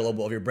parietal lobe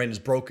of your brain is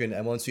broken,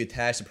 and once you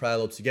attach the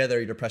parietal lobe together,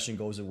 your depression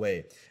goes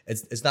away.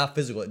 It's not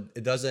physical.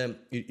 It doesn't.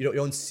 You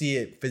don't see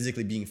it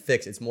physically being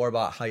fixed. It's more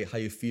about how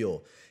you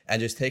feel, and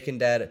just taking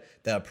that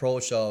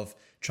approach of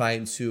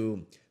trying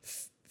to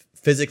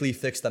physically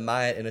fix the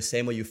mind in the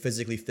same way you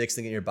physically fix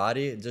things in your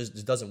body, it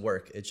just doesn't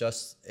work. It's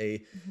just a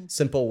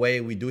simple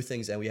way we do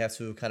things, and we have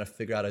to kind of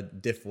figure out a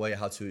different way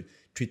how to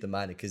treat the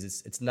mind, because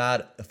it's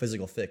not a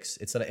physical fix.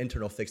 It's an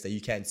internal fix that you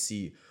can't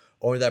see,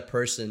 or that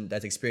person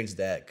that's experienced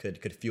that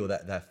could feel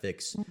that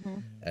fix.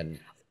 And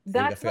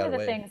that's one of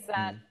the things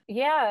that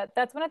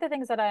that's one of the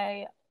things that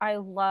I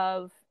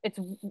love. It's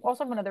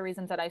also one of the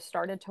reasons that I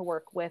started to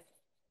work with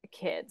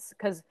kids,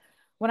 because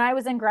when I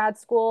was in grad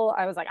school,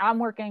 I was like, I'm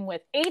working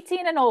with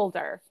 18 and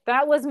older.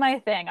 That was my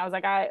thing. I was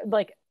like,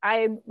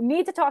 I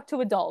need to talk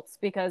to adults,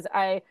 because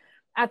I,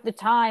 at the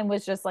time,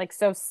 was just like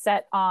so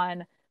set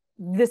on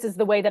this is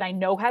the way that I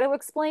know how to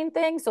explain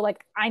things. So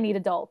like, I need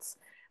adults.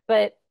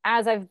 But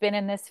as I've been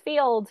in this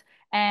field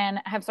and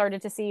have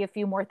started to see a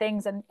few more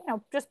things and,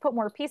 just put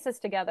more pieces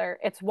together,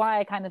 it's why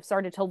I kind of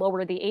started to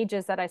lower the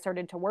ages that I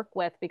started to work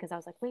with, because I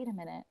was like, wait a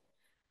minute.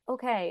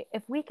 Okay,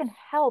 if we can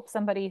help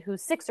somebody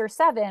who's 6 or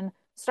 7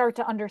 start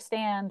to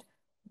understand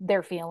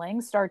their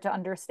feelings, start to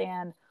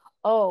understand,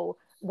 oh,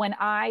 when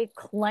I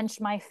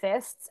clench my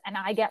fists and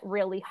I get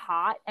really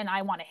hot and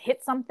I want to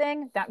hit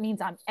something, that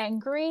means I'm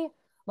angry.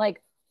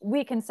 Like,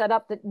 we can set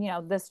up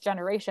this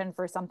generation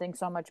for something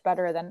so much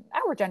better than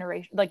our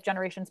generation, like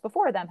generations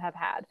before them have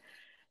had.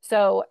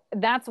 So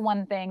that's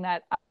one thing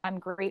that I'm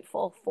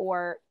grateful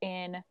for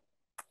in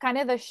kind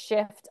of the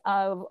shift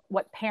of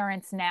what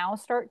parents now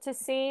start to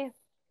see.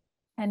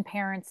 And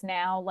parents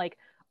now like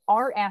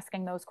are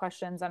asking those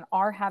questions and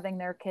are having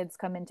their kids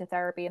come into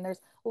therapy, and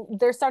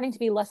there's starting to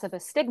be less of a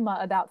stigma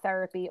about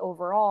therapy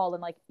overall,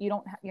 and like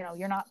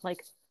you're not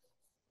like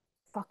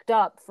fucked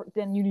up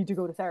then you need to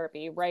go to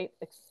therapy, right?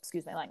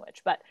 Excuse my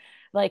language, but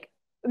like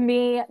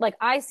me, like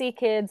I see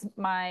kids,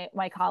 my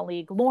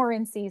colleague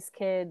Lauren sees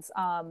kids,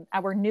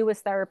 our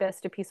newest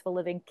therapist to Peaceful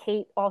Living,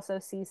 Kate, also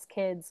sees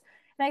kids,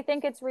 and I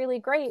think it's really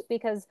great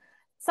because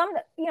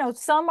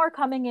some are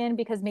coming in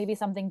because maybe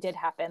something did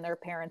happen. Their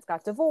parents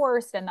got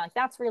divorced, and like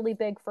that's really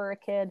big for a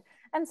kid.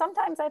 And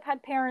sometimes I've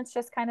had parents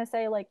just kind of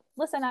say like,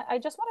 listen, I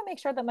just want to make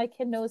sure that my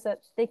kid knows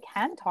that they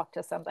can talk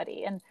to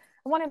somebody. And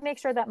I want to make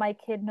sure that my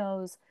kid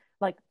knows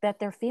like that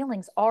their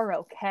feelings are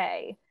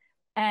okay.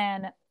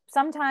 And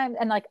sometimes,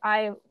 and like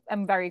I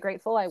am very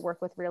grateful. I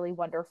work with really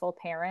wonderful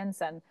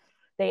parents, and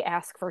they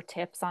ask for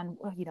tips on,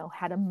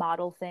 how to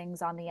model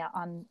things on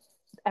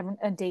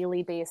a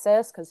daily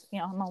basis, because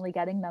I'm only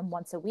getting them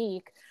once a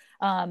week,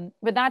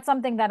 but that's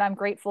something that I'm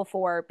grateful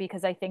for,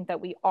 because I think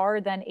that we are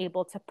then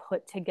able to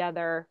put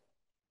together,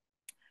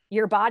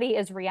 your body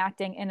is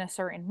reacting in a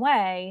certain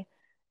way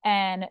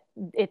and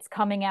it's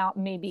coming out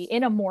maybe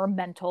in a more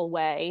mental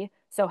way.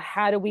 So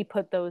how do we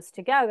put those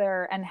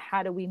together, and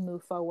how do we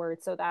move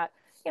forward so that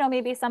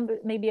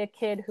maybe a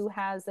kid who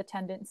has the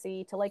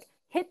tendency to like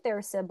hit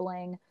their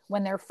sibling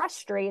when they're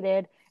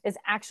frustrated is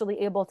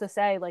actually able to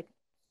say like,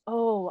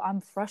 oh,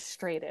 I'm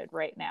frustrated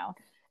right now.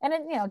 And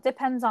it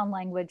depends on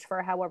language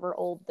for however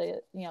old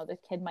the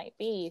kid might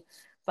be.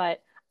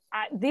 But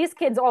these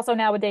kids also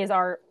nowadays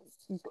are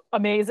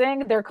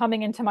amazing. They're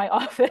coming into my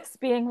office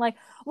being like,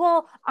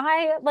 well,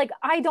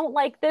 I don't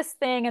like this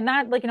thing, and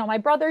that my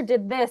brother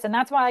did this, and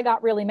that's why I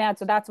got really mad,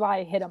 so that's why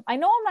I hit him. I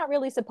know I'm not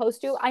really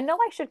supposed to. I know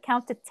I should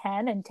count to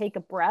 10 and take a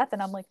breath,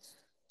 and I'm like,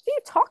 who are you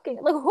talking?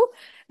 Like,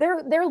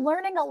 they're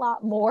learning a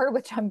lot more,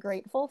 which I'm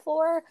grateful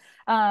for.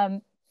 I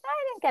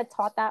didn't get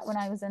taught that when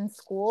I was in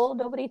school.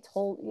 Nobody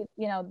told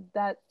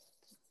that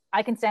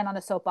I can stand on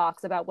a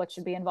soapbox about what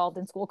should be involved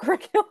in school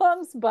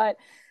curriculums, but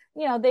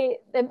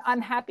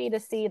I'm happy to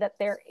see that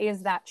there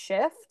is that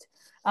shift.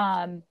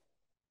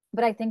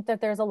 But I think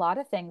that there's a lot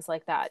of things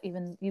like that.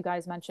 Even you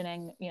guys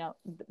mentioning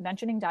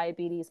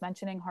diabetes,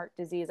 mentioning heart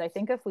disease. I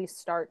think if we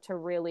start to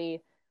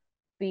really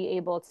be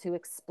able to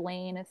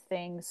explain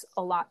things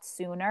a lot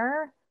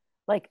sooner,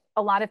 like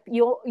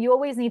you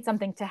always need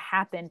something to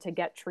happen to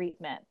get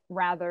treatment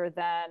rather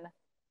than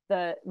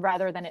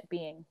it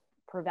being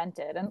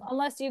prevented. And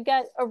unless you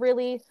get a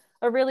really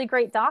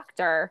great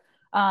doctor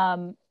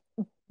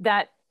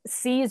that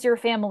sees your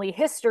family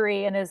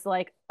history and is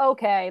like,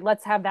 okay,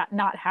 let's have that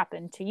not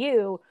happen to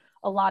you.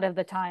 A lot of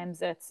the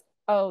times it's,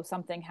 oh,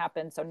 something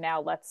happened, so now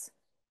let's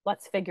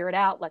figure it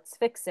out, let's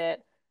fix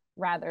it,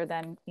 rather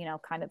than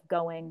kind of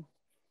going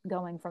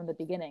from the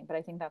beginning. But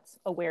I think that's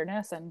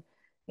awareness and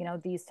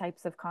these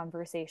types of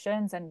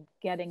conversations and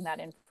getting that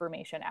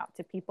information out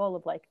to people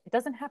of like, it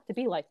doesn't have to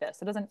be like this.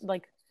 It doesn't,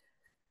 like,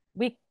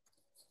 we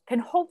can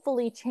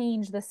hopefully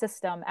change the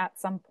system at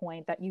some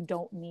point, that you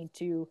don't need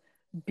to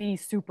be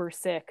super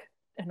sick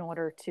in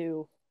order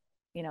to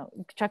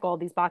check all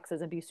these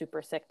boxes and be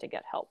super sick to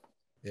get help.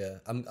 Yeah,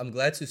 I'm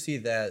glad to see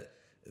that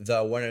the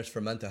awareness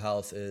for mental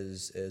health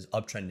is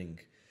uptrending.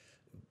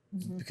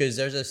 Mm-hmm. Because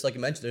there's this, like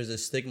you mentioned, there's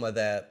this stigma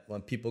that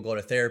when people go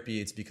to therapy,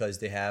 it's because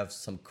they have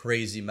some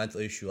crazy mental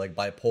issue like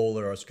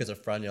bipolar or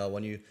schizophrenia.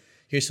 When you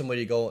hear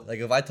somebody go, like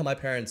if I tell my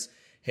parents,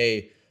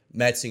 hey,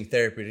 Matt's seeing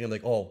therapy, they're gonna be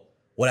like, oh,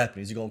 what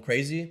happened? Is he going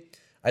crazy?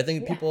 I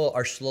think people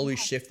are slowly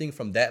shifting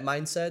from that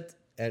mindset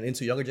and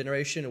into younger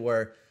generation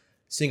where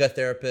seeing a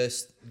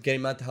therapist,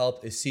 getting mental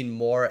help is seen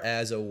more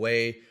as a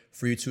way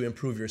for you to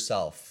improve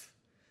yourself.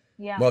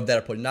 Yeah. More of that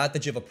approach. Not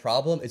that you have a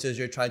problem, it's just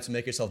you're trying to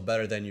make yourself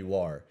better than you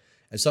are.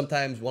 And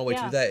sometimes one way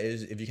to do that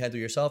is, if you can't do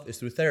it yourself, is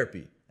through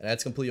therapy. And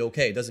that's completely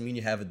okay. It doesn't mean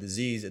you have a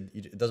disease.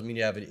 It doesn't mean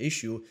you have an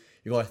issue.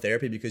 You're going to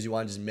therapy because you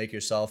want to just make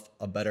yourself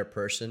a better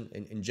person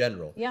in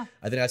general. Yeah.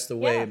 I think that's the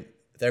way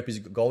therapy is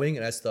going,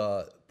 and that's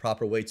the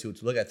proper way to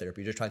look at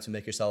therapy. You're just trying to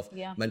make yourself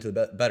mentally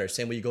better.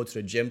 Same way you go to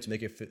the gym to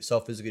make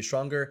yourself physically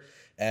stronger,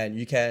 and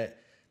you can't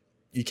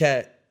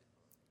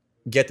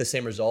get the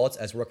same results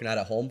as working out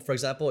at home. For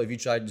example, if you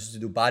try just to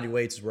do body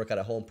weights, work out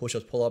at home,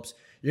 push-ups, pull-ups,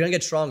 you're gonna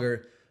get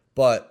stronger.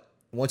 But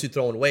once you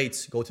throw in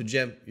weights, go to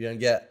gym, you're gonna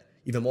get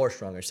even more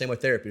stronger. Same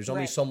with therapy. There's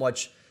only so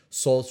much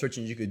soul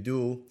searching you could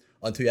do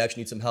until you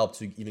actually need some help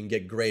to even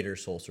get greater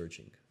soul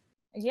searching.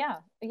 Yeah,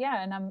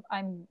 and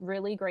I'm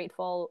really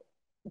grateful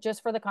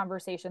just for the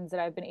conversations that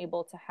I've been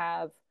able to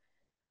have,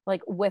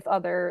 like with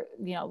other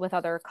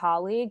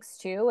colleagues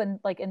too, and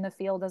like in the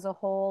field as a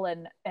whole,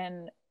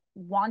 and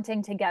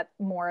wanting to get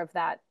more of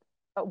that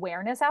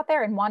awareness out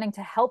there and wanting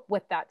to help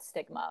with that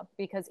stigma.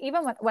 Because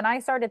even when I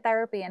started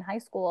therapy in high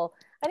school,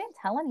 I didn't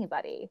tell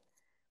anybody.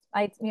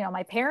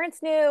 My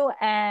parents knew,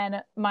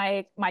 and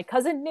my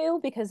cousin knew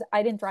because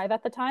I didn't drive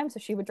at the time, so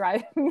she would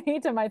drive me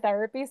to my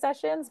therapy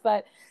sessions.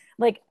 But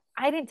like,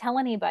 I didn't tell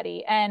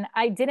anybody, and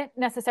I didn't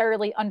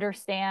necessarily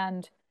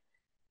understand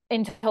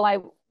until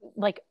I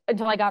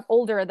got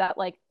older that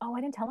like, oh,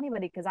 I didn't tell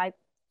anybody because I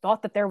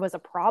thought that there was a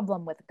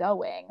problem with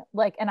going,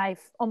 like, and I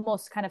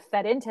almost kind of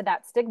fed into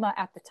that stigma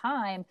at the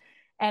time.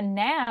 And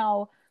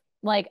now,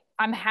 like,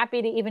 I'm happy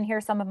to even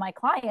hear some of my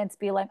clients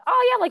be like,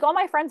 oh yeah, like all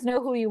my friends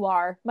know who you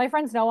are. My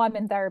friends know I'm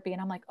in therapy.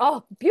 And I'm like,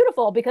 oh,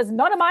 beautiful, because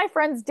none of my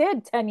friends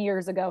did 10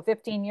 years ago,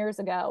 15 years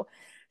ago.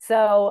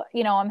 So,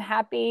 I'm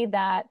happy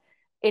that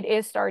it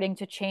is starting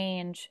to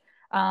change.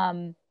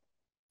 And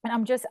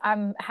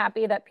I'm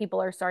happy that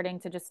people are starting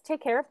to just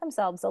take care of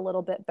themselves a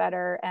little bit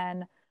better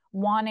and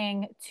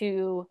wanting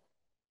to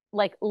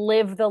like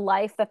live the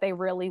life that they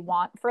really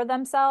want for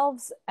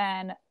themselves.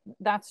 And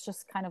that's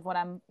just kind of what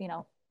I'm,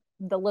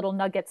 the little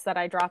nuggets that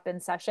I drop in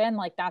session,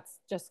 like that's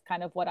just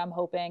kind of what I'm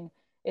hoping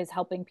is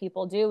helping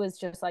people do, is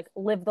just like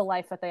live the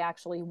life that they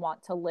actually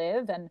want to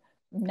live and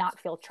not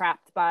feel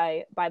trapped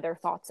by their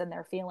thoughts and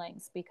their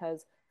feelings,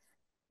 because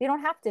you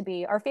don't have to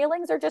be. Our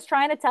feelings are just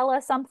trying to tell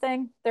us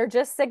something. They're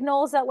just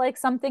signals that like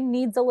something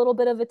needs a little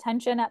bit of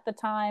attention at the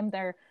time.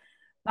 They're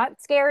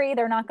not scary.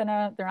 They're not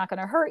gonna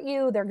hurt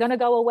you. They're gonna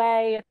go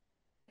away.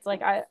 It's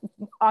like I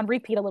on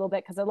repeat a little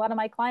bit, because a lot of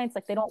my clients,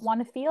 like, they don't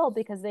want to feel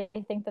because they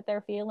think that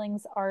their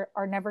feelings are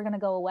never gonna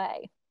go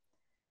away.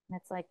 And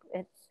it's like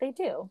they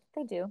do.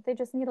 They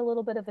just need a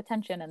little bit of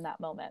attention in that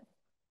moment.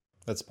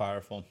 That's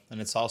powerful. And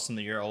it's awesome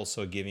that you're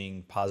also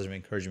giving positive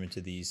encouragement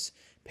to these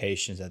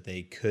patients, that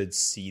they could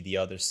see the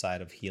other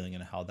side of healing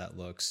and how that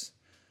looks.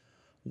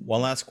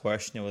 One last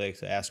question I would like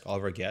to ask all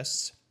of our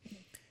guests.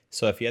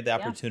 So if you had the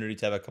opportunity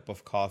to have a cup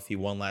of coffee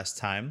one last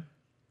time,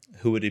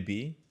 who would it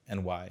be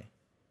and why?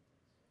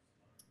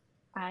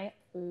 I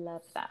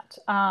love that.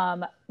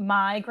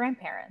 My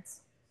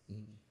grandparents.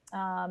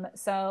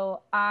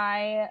 So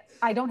I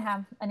don't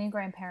have any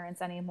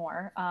grandparents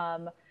anymore.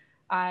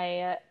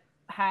 I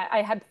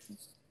had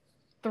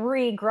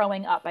three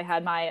growing up. I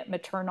had my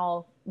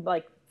maternal,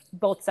 like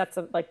both sets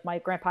of like my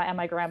grandpa and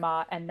my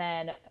grandma, and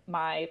then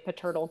my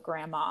paternal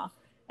grandma.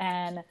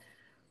 And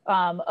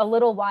a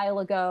little while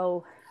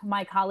ago,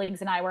 my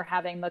colleagues and I were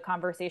having the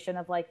conversation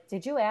of like,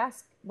 did you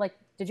ask like,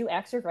 did you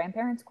ask your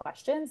grandparents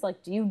questions?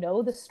 Like, do you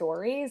know the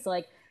stories?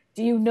 Like,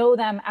 do you know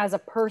them as a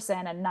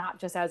person and not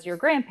just as your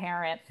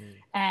grandparent?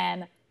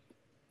 And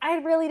I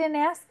really didn't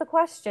ask the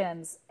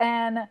questions.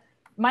 And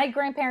my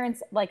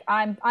grandparents, like,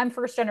 I'm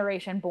first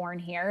generation born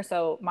here,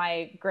 so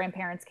my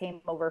grandparents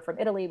came over from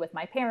Italy with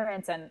my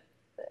parents, and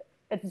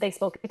they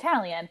spoke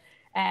Italian,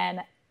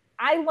 and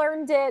I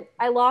learned it.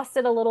 I lost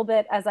it a little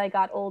bit as I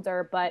got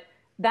older, but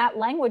that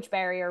language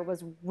barrier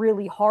was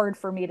really hard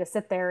for me to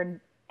sit there and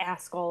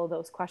ask all of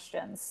those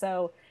questions.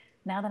 So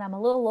now that I'm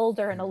a little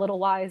older and a little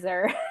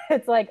wiser,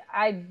 it's like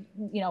I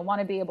want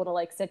to be able to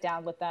like sit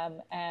down with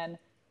them and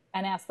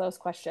ask those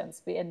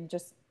questions and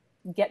just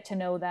get to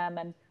know them,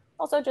 and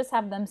also just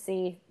have them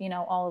see,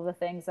 all of the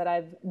things that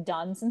I've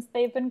done since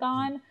they've been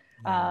gone.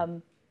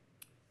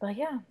 But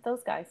yeah,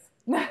 those guys.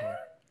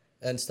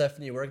 And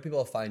Stephanie, where can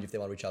people find you if they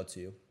want to reach out to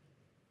you?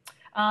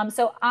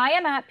 So I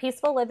am at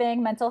Peaceful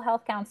Living Mental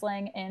Health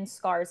Counseling in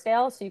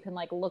Scarsdale. So you can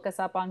like look us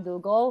up on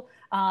Google.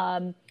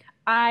 I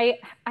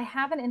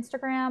have an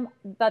Instagram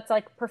that's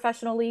like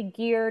professionally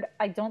geared.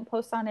 I don't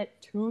post on it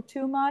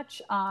too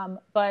much.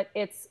 But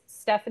it's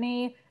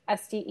Stephanie,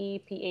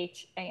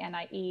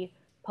 STEPHANIE,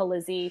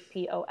 Polizzi,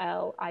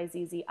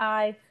 POLIZZI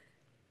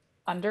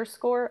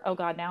 _ Oh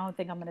God, now I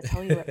think I'm going to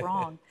tell you it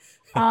wrong.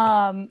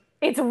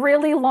 It's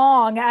really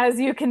long, as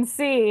you can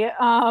see.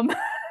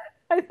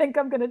 I think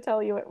I'm going to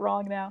tell you it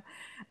wrong now.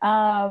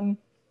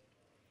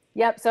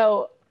 Yep.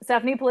 So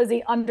Stephanie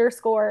Polizzi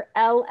 _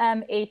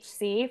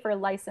 LMHC for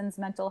licensed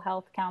mental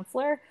health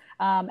counselor.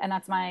 And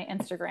that's my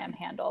Instagram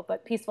handle,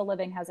 but Peaceful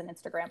Living has an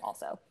Instagram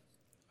also.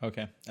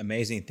 Okay.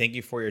 Amazing. Thank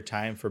you for your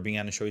time, for being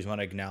on the show. We just want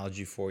to acknowledge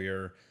you for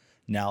your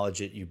knowledge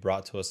that you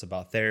brought to us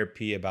about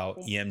therapy, about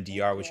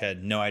EMDR, which I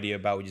had no idea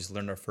about. We just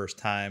learned our first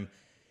time.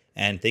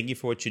 And thank you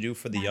for what you do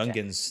for the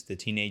youngins, the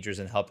teenagers,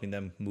 and helping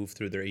them move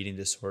through their eating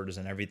disorders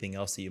and everything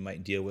else that you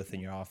might deal with in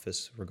your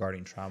office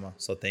regarding trauma.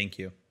 So thank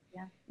you.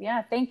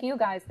 Yeah. Thank you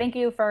guys. Thank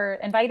you for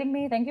inviting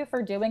me. Thank you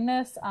for doing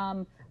this.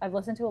 I've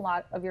listened to a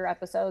lot of your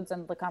episodes,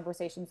 and the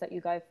conversations that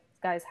you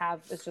guys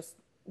have is just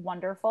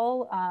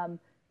wonderful.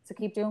 So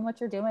keep doing what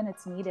you're doing.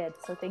 It's needed.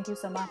 So thank you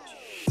so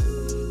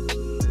much.